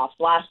playoffs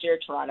last year.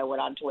 Toronto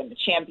went on to win the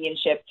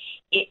championship.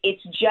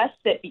 It's just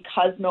that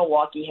because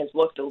Milwaukee has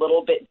looked a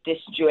little bit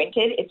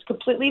disjointed, it's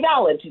completely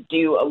valid to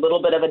do a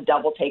little bit of a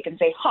double take and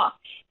say,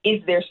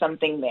 is there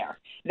something there?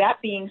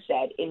 That being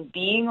said, in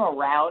being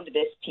around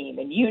this team,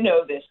 and you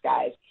know this,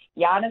 guys,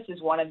 Giannis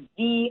is one of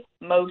the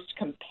most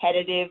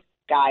competitive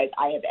guys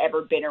I have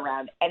ever been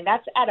around, and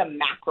that's at a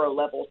macro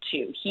level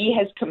too. He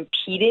has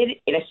competed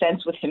in a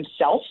sense with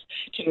himself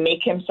to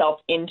make himself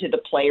into the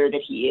player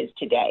that he is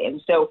today.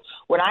 And so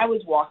when I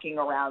was walking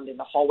around in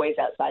the hallways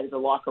outside of the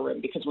locker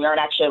room, because we aren't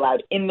actually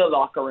allowed in the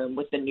locker room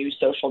with the new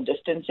social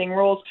distancing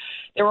rules,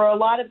 there were a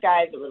lot of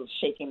guys that were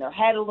shaking their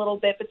head a little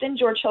bit, but then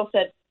George Hill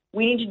said,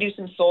 we need to do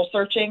some soul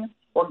searching.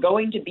 We're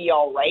going to be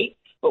all right,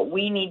 but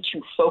we need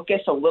to focus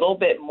a little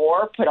bit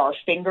more, put our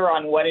finger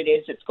on what it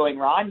is that's going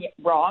wrong.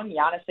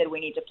 Giannis said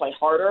we need to play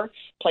harder,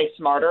 play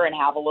smarter, and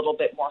have a little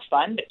bit more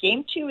fun. But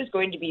Game 2 is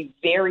going to be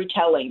very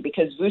telling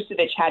because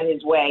Vucevic had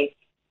his way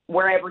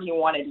wherever he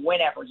wanted,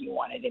 whenever he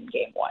wanted in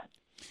Game 1.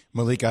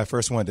 Malika, I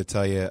first wanted to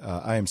tell you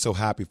I am so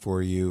happy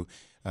for you.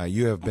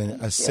 You have been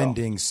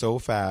ascending so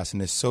fast,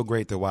 and it's so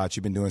great to watch.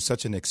 You've been doing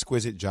such an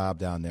exquisite job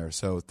down there.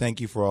 So thank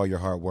you for all your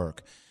hard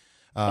work.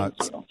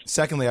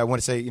 Secondly, I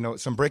want to say,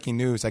 some breaking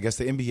news. I guess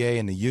the NBA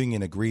and the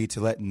union agreed to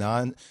let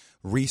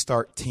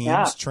non-restart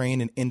teams train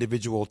in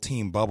individual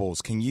team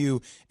bubbles. Can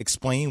you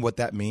explain what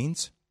that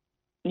means?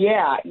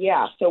 Yeah.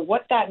 So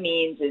what that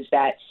means is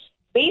that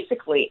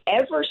basically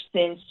ever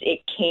since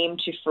it came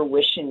to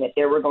fruition that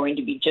there were going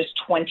to be just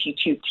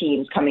 22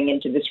 teams coming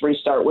into this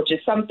restart, which is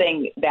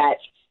something that,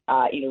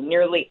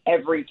 nearly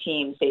every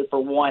team, save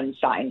for one,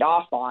 signed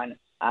off on.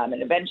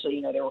 And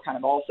eventually, they were kind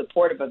of all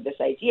supportive of this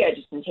idea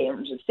just in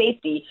terms of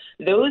safety.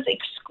 Those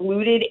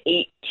excluded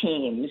 8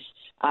 teams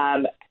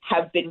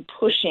have been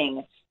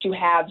pushing to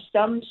have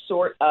some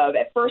sort of,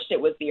 at first it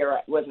was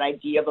an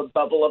idea of a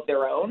bubble of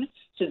their own,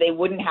 so they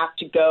wouldn't have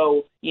to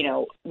go,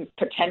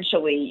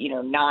 potentially,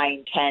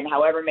 9, 10,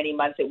 however many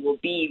months it will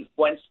be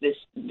once the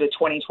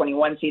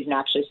 2021 season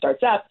actually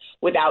starts up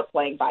without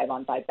playing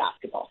 5-on-5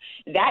 basketball.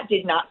 That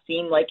did not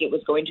seem like it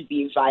was going to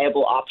be a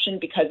viable option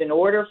because in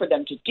order for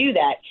them to do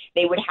that,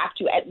 they would have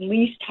to at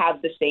least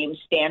have the same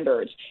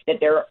standards that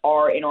there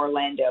are in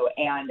Orlando,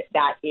 and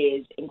that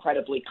is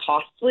incredibly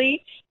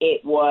costly.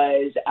 It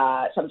was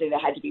something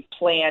that had to be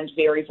planned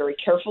very, very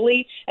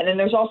carefully, and then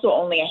there's also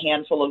only a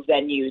handful of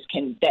venues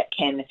that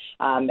can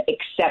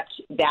accept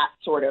that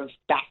sort of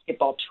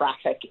basketball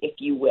traffic, if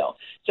you will.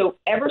 So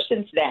ever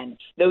since then,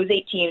 those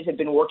 8 teams have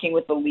been working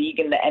with the league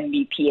and the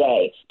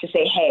NBPA to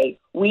say, hey,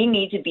 we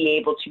need to be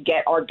able to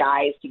get our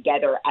guys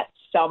together at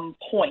some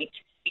point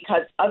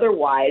because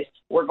otherwise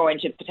we're going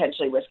to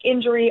potentially risk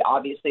injury.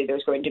 Obviously,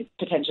 there's going to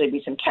potentially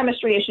be some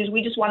chemistry issues.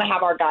 We just want to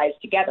have our guys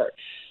together.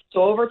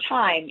 So over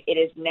time, it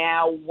is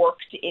now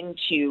worked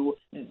into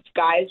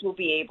guys will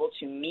be able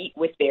to meet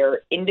with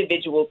their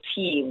individual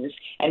teams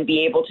and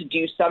be able to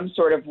do some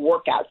sort of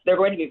workouts. They're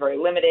going to be very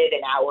limited,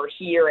 an hour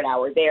here, an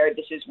hour there.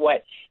 This is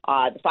what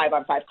the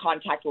 5-on-5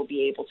 contact will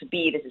be able to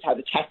be. This is how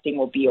the testing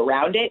will be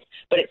around it.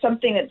 But it's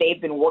something that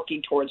they've been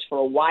working towards for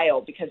a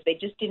while because they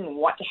just didn't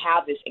want to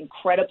have this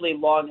incredibly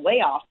long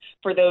layoff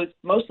for those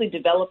mostly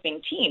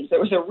developing teams.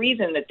 There was a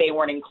reason that they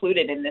weren't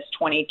included in this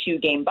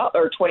 22-team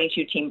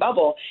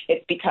bubble.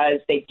 It's because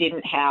they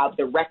didn't have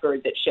the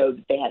record that showed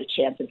that they had a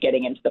chance of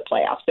getting into the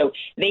playoffs. So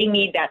they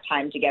need that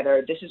time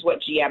together. This is what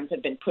GMs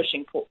have been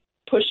pushing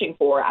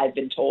for, I've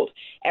been told,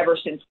 ever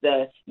since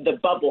the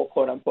bubble,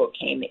 quote unquote,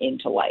 came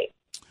into light.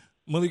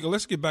 Malika,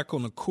 let's get back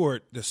on the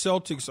court. The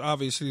Celtics,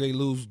 obviously, they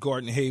lose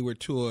Gordon Hayward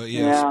to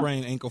a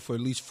sprained ankle for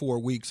at least 4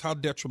 weeks. How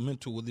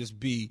detrimental will this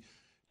be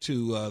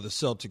to the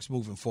Celtics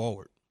moving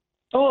forward?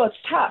 Oh, it's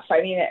tough.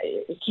 I mean,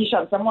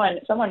 Keyshawn,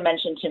 someone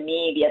mentioned to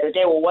me the other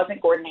day, well,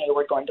 wasn't Gordon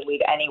Hayward going to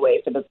leave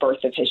anyway for the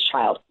birth of his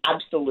child?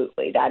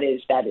 Absolutely. That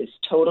is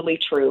totally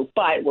true.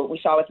 But what we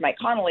saw with Mike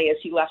Conley is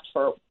he left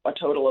for a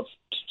total of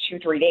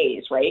 2-3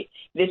 days, right?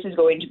 This is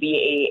going to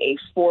be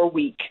a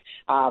 4-week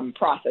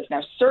process.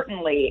 Now,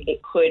 certainly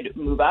it could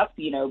move up,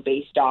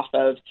 based off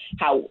of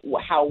how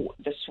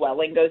the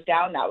swelling goes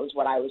down. That was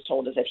what I was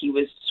told, is that he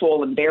was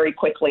swollen very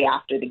quickly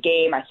after the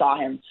game. I saw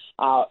him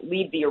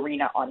leave the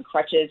arena on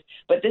crutches.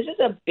 But this is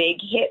a big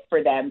hit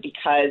for them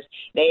because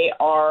they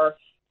are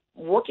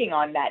working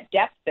on that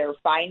depth. They're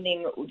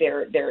finding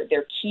their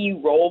key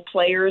role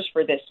players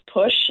for this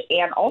push.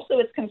 And also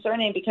it's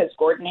concerning because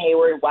Gordon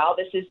Hayward, while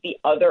this is the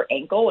other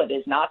ankle, it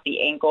is not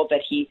the ankle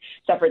that he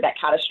suffered that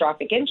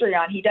catastrophic injury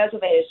on. He does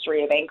have a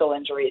history of ankle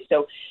injuries.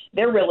 So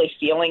they're really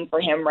feeling for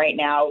him right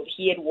now.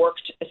 He had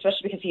worked,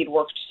 especially because he had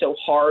worked so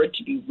hard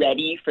to be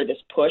ready for this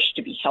push,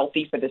 to be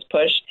healthy for this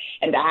push,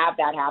 and to have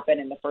that happen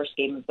in the first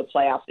game of the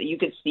playoffs, that you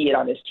could see it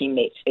on his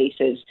teammates'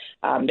 faces.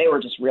 They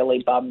were just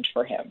really bummed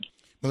for him.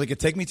 Malika,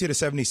 take me to the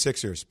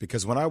 76ers,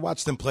 because when I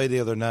watched them play the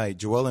other night,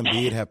 Joel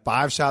Embiid had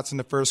 5 shots in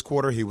the first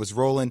quarter. He was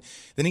rolling.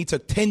 Then he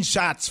took 10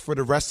 shots for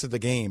the rest of the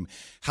game.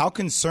 How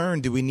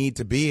concerned do we need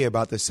to be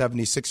about the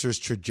 76ers'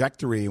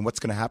 trajectory and what's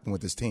going to happen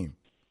with this team?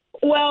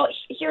 Well,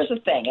 here's the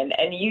thing,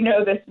 and you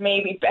know this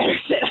maybe better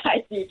than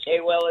I do,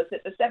 Jay Will, is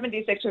that the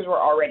 76ers were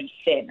already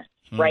thin,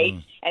 right?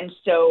 And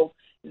so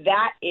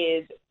that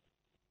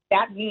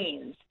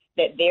means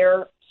that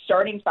they're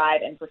starting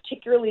 5, and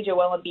particularly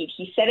Joel Embiid,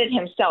 he said it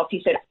himself.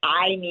 He said,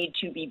 I need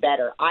to be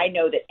better. I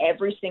know that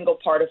every single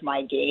part of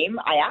my game,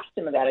 I asked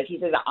him about it. He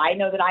says, I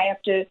know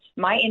that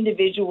my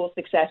individual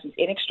success is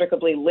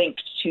inextricably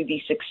linked to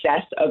the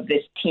success of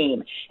this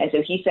team. And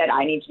so he said,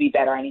 I need to be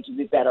better. I need to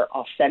be better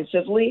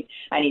offensively.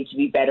 I need to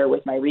be better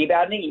with my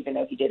rebounding, even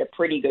though he did a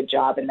pretty good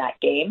job in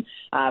that game.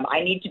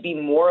 I need to be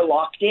more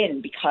locked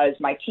in because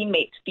my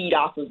teammates feed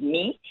off of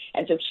me.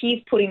 And so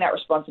he's putting that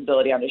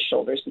responsibility on his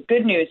shoulders. The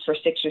good news for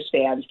Sixers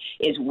fans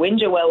is when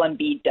Joel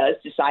Embiid does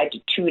decide to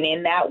tune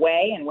in that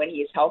way and when he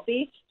is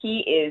healthy, he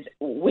is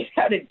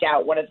without a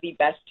doubt one of the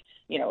best,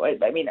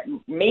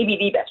 maybe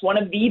the best, one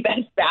of the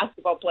best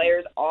basketball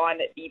players on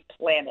the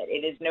planet.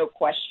 It is no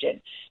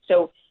question.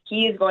 So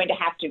he is going to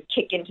have to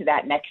kick into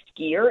that next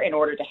gear in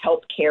order to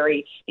help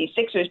carry these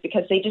Sixers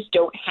because they just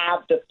don't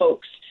have the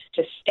folks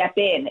to step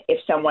in if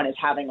someone is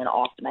having an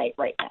off night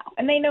right now.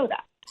 And they know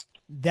that.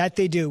 That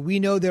they do. We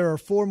know there are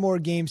 4 more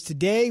games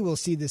today. We'll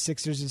see the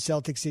Sixers and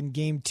Celtics in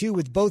Game 2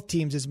 with both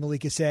teams, as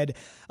Malika said,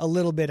 a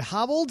little bit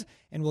hobbled.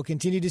 And we'll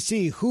continue to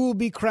see who will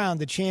be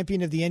crowned the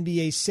champion of the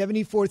NBA's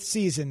 74th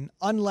season,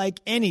 unlike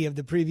any of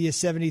the previous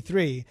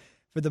 73,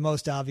 for the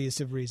most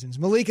obvious of reasons.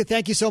 Malika,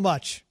 thank you so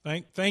much.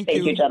 Thank you. Thank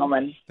you,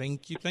 gentlemen.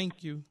 Thank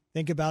you.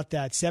 Think about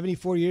that.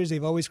 74 years,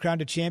 they've always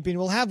crowned a champion.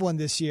 We'll have one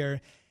this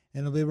year,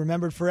 and it'll be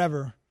remembered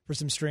forever for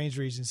some strange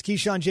reasons.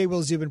 Keyshawn, J.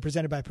 Will, Zubin,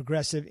 presented by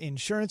Progressive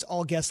Insurance.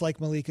 All guests like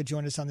Malika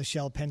join us on the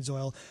Shell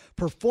Pennzoil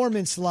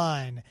Performance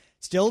Line.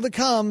 Still to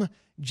come,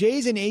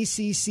 Jay's an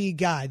ACC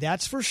guy,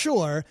 that's for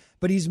sure,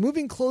 but he's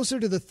moving closer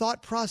to the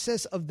thought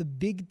process of the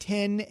Big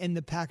Ten and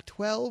the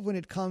Pac-12 when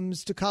it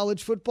comes to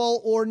college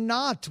football or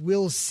not.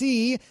 We'll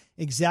see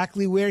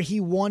exactly where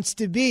he wants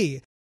to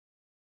be.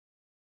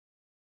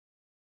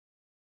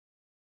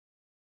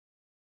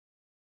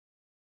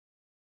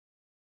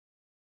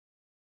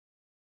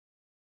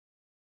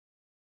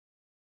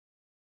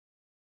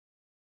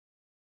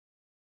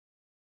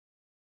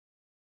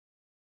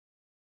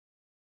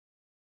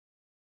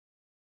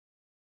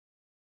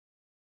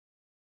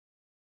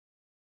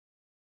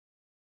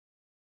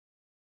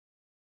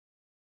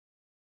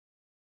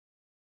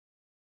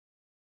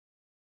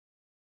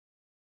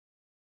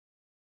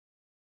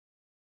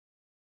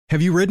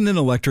 Have you ridden an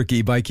electric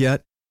e-bike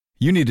yet?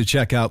 You need to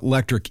check out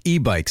Electric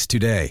E-Bikes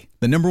today,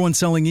 the #1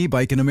 selling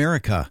e-bike in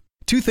America.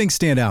 2 things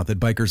stand out that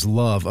bikers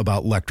love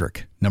about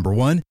Electric. Number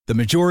 1, the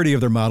majority of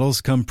their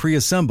models come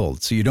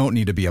pre-assembled, so you don't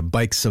need to be a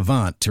bike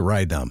savant to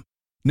ride them.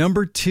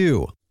 Number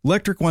 2,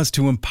 Electric wants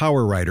to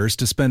empower riders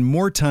to spend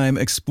more time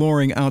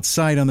exploring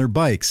outside on their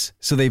bikes,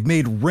 so they've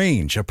made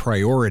range a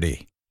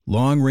priority.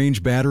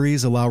 Long-range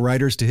batteries allow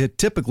riders to hit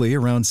typically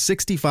around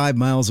 65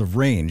 miles of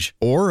range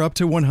or up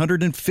to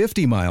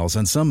 150 miles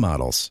on some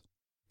models.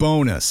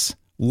 Bonus,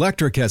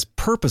 Lectric has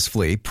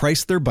purposefully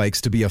priced their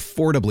bikes to be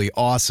affordably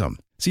awesome,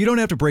 so you don't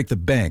have to break the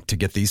bank to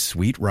get these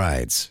sweet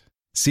rides.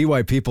 See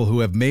why people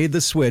who have made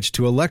the switch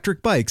to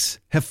electric bikes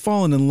have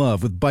fallen in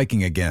love with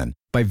biking again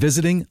by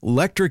visiting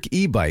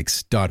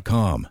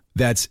lectricebikes.com.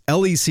 That's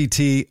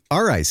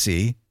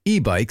LECTRIC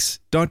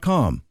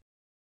ebikes.com.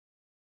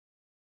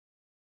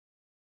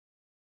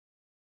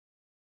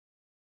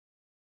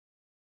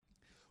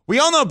 We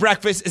all know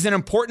breakfast is an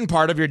important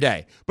part of your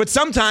day, but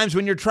sometimes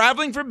when you're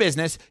traveling for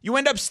business, you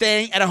end up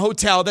staying at a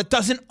hotel that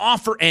doesn't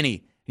offer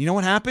any. You know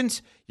what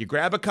happens? You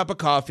grab a cup of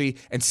coffee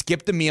and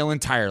skip the meal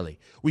entirely.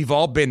 We've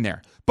all been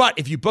there. But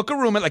if you book a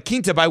room at La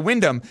Quinta by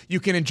Wyndham, you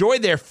can enjoy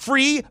their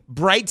free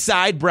Bright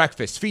Side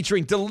breakfast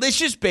featuring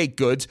delicious baked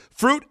goods,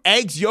 fruit,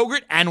 eggs,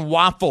 yogurt, and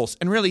waffles.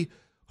 And really,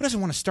 who doesn't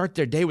want to start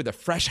their day with a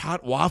fresh,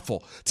 hot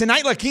waffle?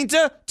 Tonight, La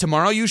Quinta,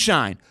 tomorrow you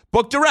shine.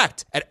 Book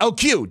direct at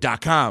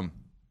lq.com.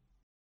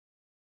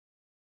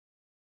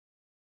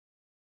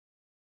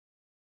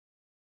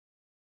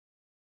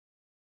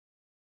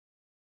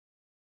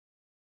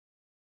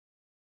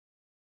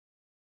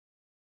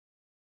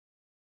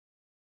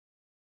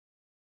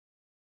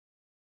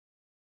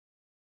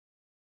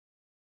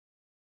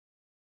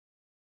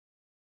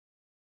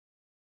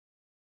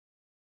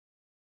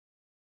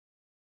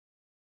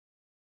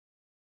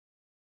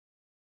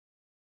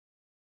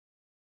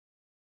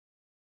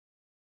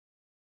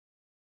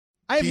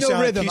 I have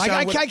no rhythm.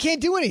 I can't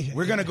do anything.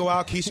 We're going to go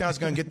out. Keyshawn's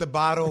going to get the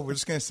bottle. We're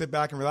just going to sit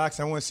back and relax.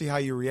 I want to see how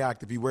you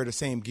react if you wear the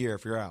same gear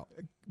if you're out.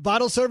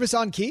 Bottle service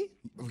on Key?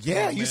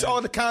 Yeah, you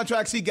saw the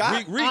contracts he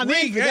got. Read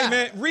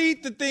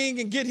the thing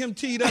and get him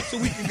teed up so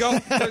we can go.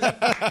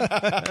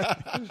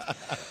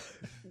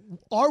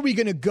 Are we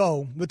going to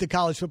go with the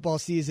college football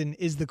season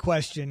is the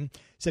question.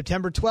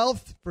 September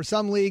 12th for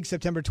some leagues,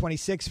 September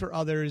 26th for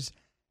others.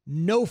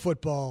 No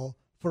football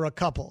for a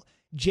couple.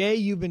 Jay,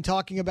 you've been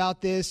talking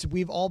about this.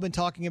 We've all been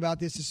talking about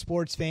this as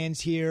sports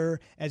fans here,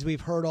 as we've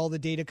heard all the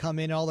data come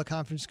in, all the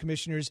conference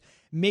commissioners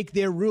make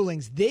their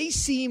rulings. They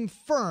seem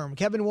firm.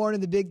 Kevin Warren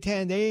and the Big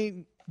Ten, they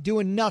ain't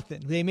doing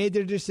nothing. They made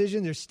their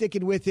decision. They're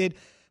sticking with it.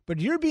 But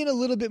you're being a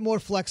little bit more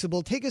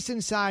flexible. Take us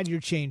inside your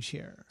change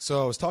here.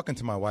 So I was talking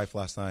to my wife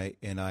last night,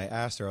 and I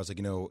asked her, I was like,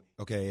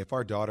 okay, if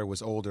our daughter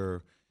was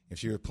older, if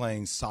she were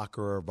playing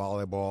soccer or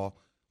volleyball,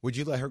 would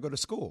you let her go to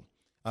school?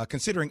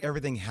 Considering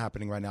everything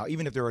happening right now,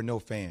 even if there are no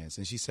fans.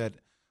 And she said,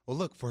 well,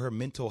 look, for her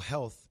mental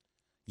health,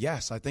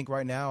 yes, I think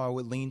right now I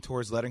would lean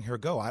towards letting her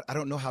go. I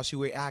don't know how she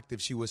would act if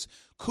she was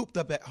cooped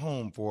up at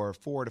home for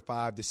 4 to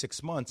 5 to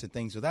 6 months and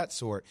things of that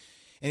sort.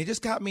 And it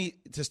just got me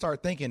to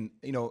start thinking,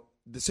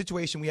 the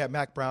situation we had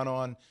Mack Brown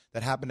on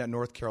that happened at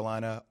North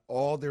Carolina,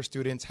 all their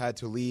students had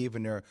to leave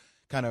and they're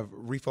kind of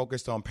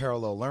refocused on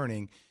parallel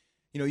learning.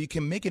 You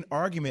can make an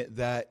argument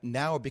that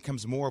now it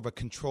becomes more of a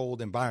controlled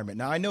environment.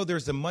 Now, I know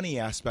there's the money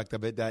aspect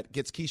of it that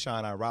gets Keyshawn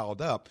and I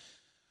riled up,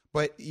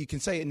 but you can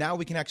say now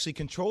we can actually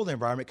control the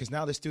environment because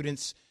now the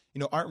students,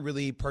 aren't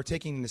really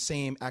partaking in the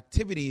same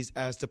activities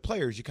as the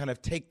players. You kind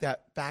of take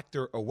that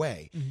factor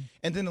away. Mm-hmm.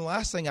 And then the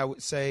last thing I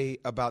would say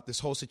about this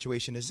whole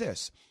situation is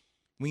this.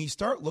 When you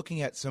start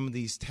looking at some of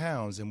these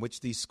towns in which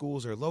these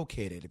schools are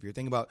located, if you're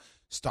thinking about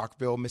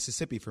Starkville,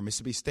 Mississippi for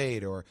Mississippi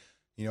State or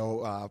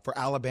for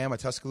Alabama,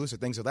 Tuscaloosa,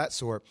 things of that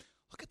sort.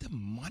 Look at the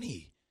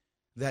money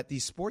that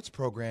these sports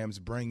programs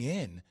bring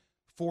in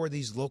for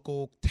these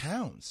local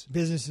towns.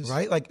 Businesses.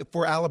 Right? Like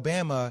for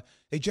Alabama,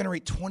 they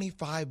generate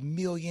 $25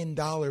 million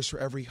for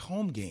every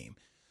home game.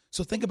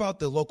 So think about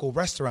the local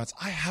restaurants.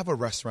 I have a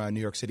restaurant in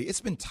New York City.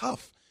 It's been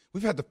tough.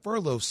 We've had to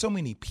furlough so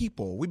many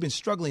people. We've been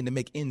struggling to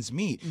make ends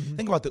meet. Mm-hmm.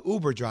 Think about the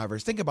Uber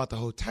drivers. Think about the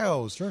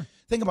hotels. Sure.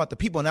 Think about the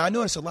people. Now, I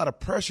know it's a lot of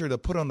pressure to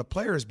put on the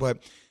players, but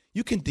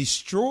you can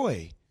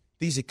destroy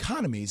these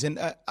economies. And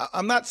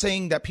I'm not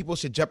saying that people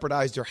should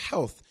jeopardize their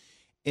health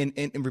in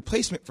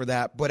replacement for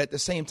that, but at the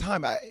same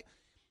time,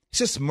 it's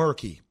just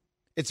murky.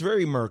 It's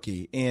very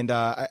murky. And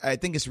I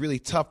think it's really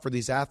tough for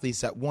these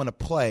athletes that want to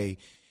play.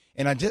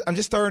 And I'm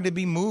just starting to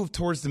be moved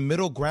towards the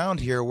middle ground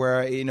here where,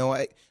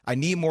 I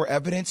need more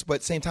evidence, but at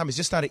the same time, it's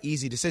just not an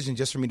easy decision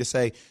just for me to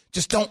say,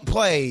 just don't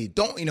play.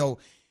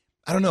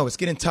 I don't know. It's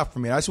getting tough for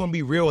me. I just want to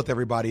be real with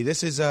everybody.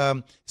 This is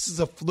a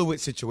fluid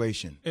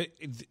situation.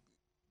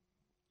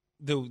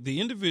 The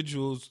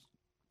individuals,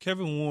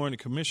 Kevin Warren, the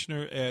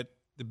commissioner at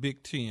the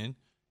Big Ten,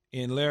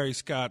 and Larry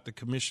Scott, the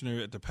commissioner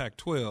at the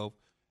Pac-12,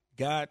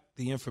 got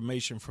the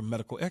information from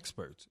medical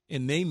experts,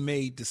 and they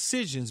made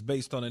decisions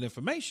based on that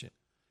information.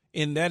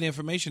 And that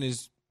information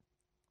is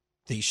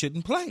they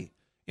shouldn't play.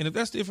 And if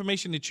that's the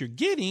information that you're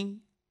getting,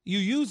 you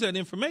use that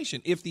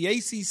information. If the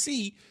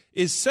ACC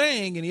is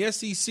saying, and the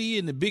SEC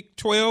and the Big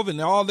 12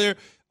 and all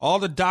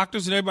the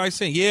doctors and everybody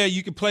saying, yeah,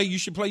 you can play, you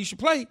should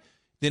play,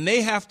 then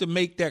they have to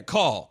make that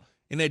call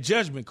and that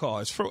judgment call.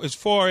 As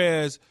far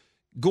as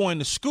going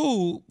to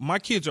school, my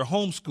kids are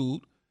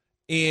homeschooled,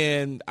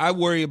 and I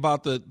worry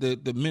about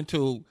the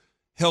mental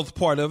health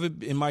part of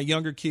it in my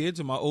younger kids,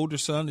 and my older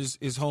son is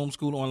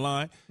homeschooled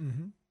online.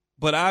 Mm-hmm.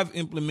 But I've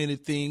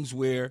implemented things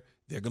where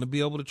they're going to be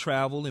able to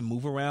travel and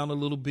move around a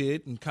little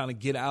bit and kind of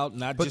get out,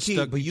 not just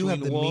stuck but you between have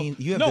the the wall. means.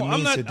 You have the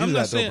means to do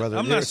that, though,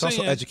 brother. There's also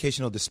saying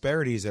educational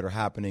disparities that are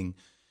happening,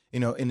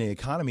 in the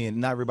economy, and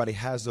not everybody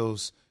has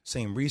those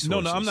same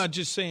resources. No, I'm not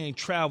just saying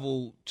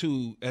travel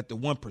to at the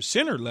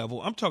 1%er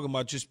level. I'm talking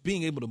about just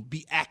being able to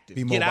be active,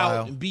 get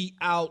out and be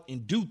out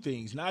and do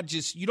things. Not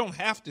just, you don't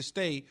have to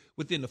stay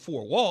within the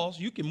four walls.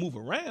 You can move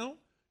around.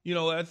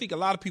 I think a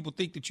lot of people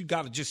think that you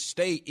got to just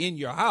stay in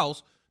your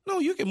house. No,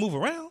 you can move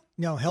around.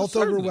 No, health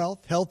over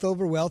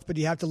wealth, but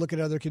you have to look at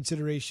other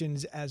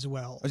considerations as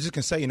well. I was just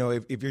going to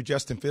say, if you're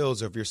Justin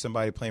Fields or if you're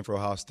somebody playing for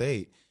Ohio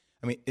State,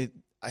 I mean,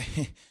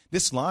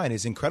 this line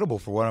is incredible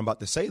for what I'm about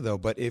to say, though.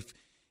 But if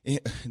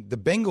the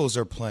Bengals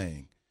are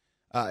playing,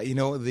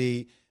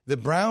 the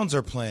Browns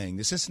are playing,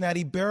 the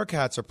Cincinnati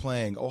Bearcats are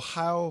playing,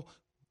 Ohio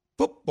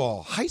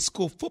football, high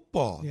school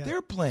football,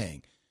 they're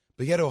playing.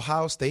 But yet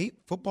Ohio State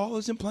football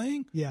isn't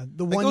playing? Yeah.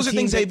 Those are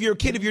things that if you're a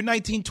kid, if you're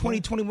 19, 20,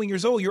 21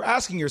 years old, you're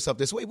asking yourself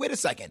this. Wait a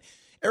second.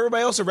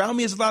 Everybody else around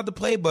me is allowed to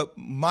play, but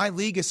my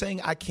league is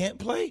saying I can't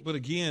play? But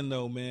again,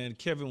 though, man,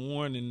 Kevin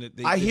Warren and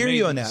I hear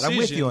you on that. I'm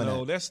with you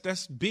on that.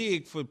 That's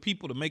big for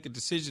people to make a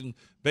decision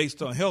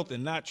based on health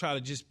and not try to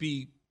just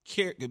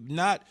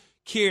not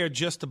care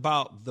just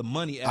about the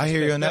money aspect. I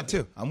hear you on that,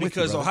 too. I'm with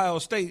you, because Ohio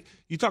State,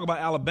 you talk about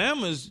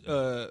Alabama's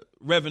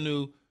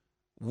revenue.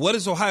 What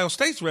is Ohio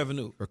State's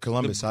revenue? Or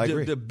Columbus, I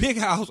agree. The big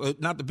house,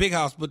 not the big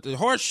house, but the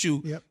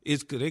horseshoe is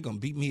because they're going to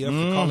beat me up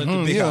for calling it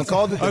the big house.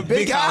 Called it the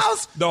big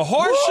house? The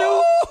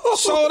horseshoe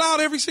sold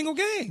out every single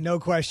game. No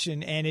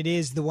question. And it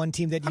is the one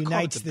team that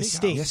unites the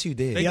state. Yes, you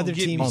did. The other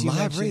teams on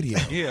live radio.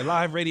 Yeah,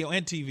 live radio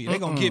and TV. They're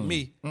going to get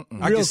me.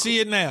 I can see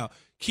it now.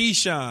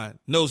 Keyshawn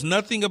knows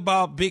nothing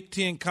about Big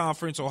Ten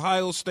Conference,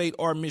 Ohio State,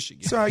 or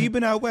Michigan. Sorry, you've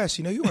been out west.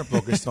 You weren't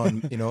focused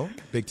on,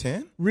 Big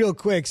Ten. Real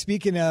quick,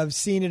 speaking of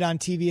seeing it on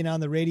TV and on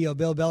the radio,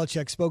 Bill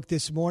Belichick spoke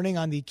this morning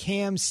on the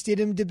Cam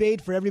Stidham debate.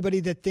 For everybody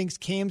that thinks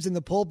Cam's in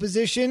the pole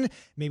position,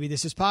 maybe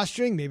this is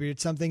posturing, maybe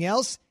it's something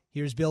else.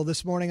 Here's Bill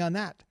this morning on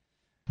that.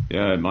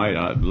 Yeah, it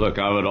might. Look,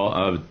 I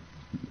would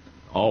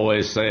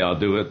always say I'll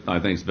do it. I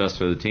think it's best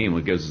for the team.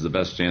 It gives us the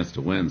best chance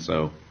to win.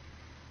 So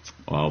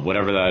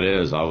whatever that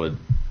is, I would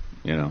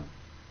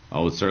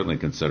certainly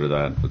consider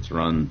that. If it's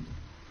run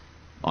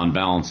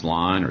unbalanced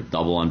line or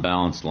double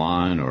unbalanced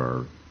line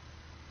or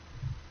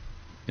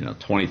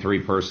 23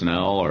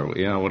 personnel or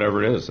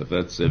whatever it is. If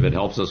it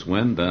helps us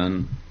win,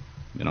 then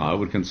I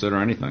would consider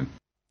anything.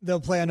 They'll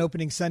play on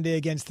opening Sunday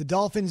against the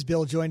Dolphins.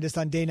 Bill joined us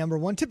on day number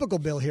 1. Typical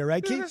Bill here,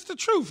 right, Keith? Yeah, that's the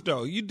truth,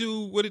 though. You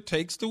do what it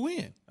takes to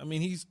win. I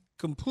mean, he's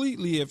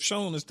completely have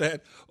shown us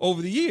that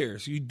over the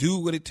years. You do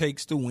what it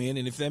takes to win,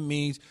 and if that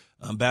means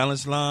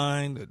unbalanced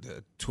line,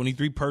 the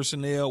 23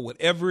 personnel,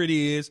 whatever it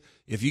is,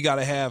 if you got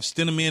to have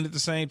Stidham in at the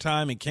same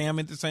time and Cam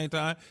at the same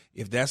time,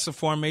 if that's a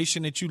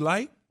formation that you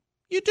like,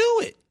 you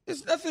do it.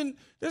 There's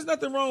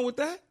nothing wrong with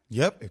that.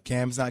 Yep. If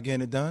Cam's not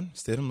getting it done,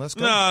 Stidham, let's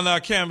go. No,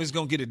 Cam is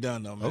going to get it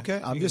done, though, man. Okay,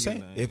 I'm just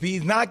saying. If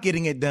he's not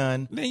getting it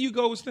done, then you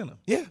go with Stidham.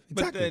 Yeah,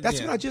 exactly. That's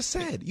what I just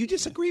said. You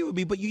disagree with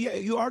me, but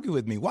you argue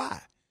with me.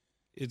 Why?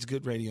 It's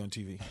good radio and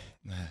TV.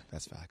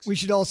 That's facts. We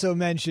should also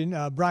mention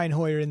Brian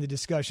Hoyer in the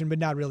discussion, but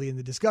not really in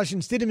the discussion.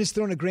 Stidham has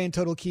thrown a grand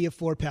total key of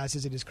 4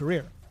 passes in his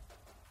career.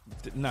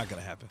 Not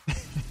going to happen.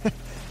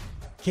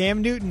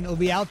 Cam Newton will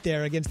be out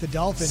there against the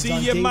Dolphins. See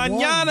on you day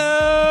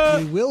mañana.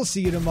 1. We will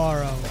see you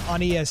tomorrow on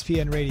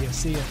ESPN Radio.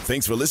 See you.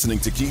 Thanks for listening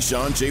to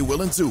Keyshawn, J.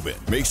 Will, and Zubin.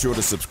 Make sure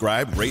to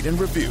subscribe, rate, and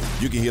review.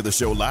 You can hear the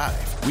show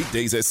live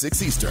weekdays at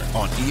 6 Eastern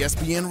on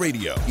ESPN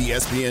Radio,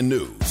 ESPN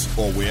News,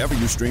 or wherever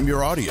you stream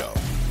your audio.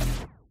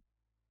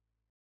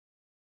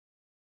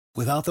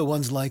 Without the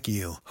ones like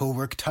you, who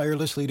work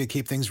tirelessly to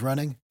keep things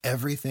running,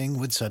 everything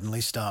would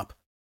suddenly stop.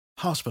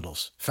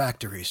 Hospitals,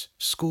 factories,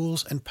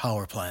 schools, and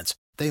power plants,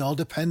 they all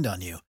depend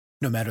on you.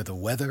 No matter the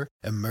weather,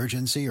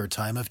 emergency, or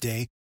time of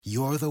day,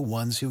 you're the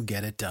ones who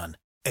get it done.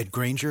 At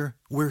Grainger,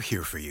 we're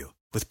here for you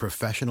with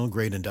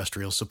professional-grade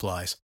industrial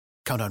supplies.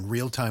 Count on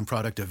real-time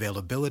product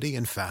availability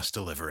and fast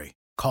delivery.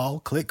 Call,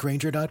 click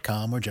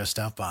Grainger.com, or just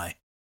stop by.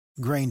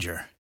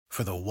 Grainger,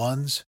 for the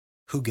ones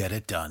who get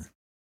it done.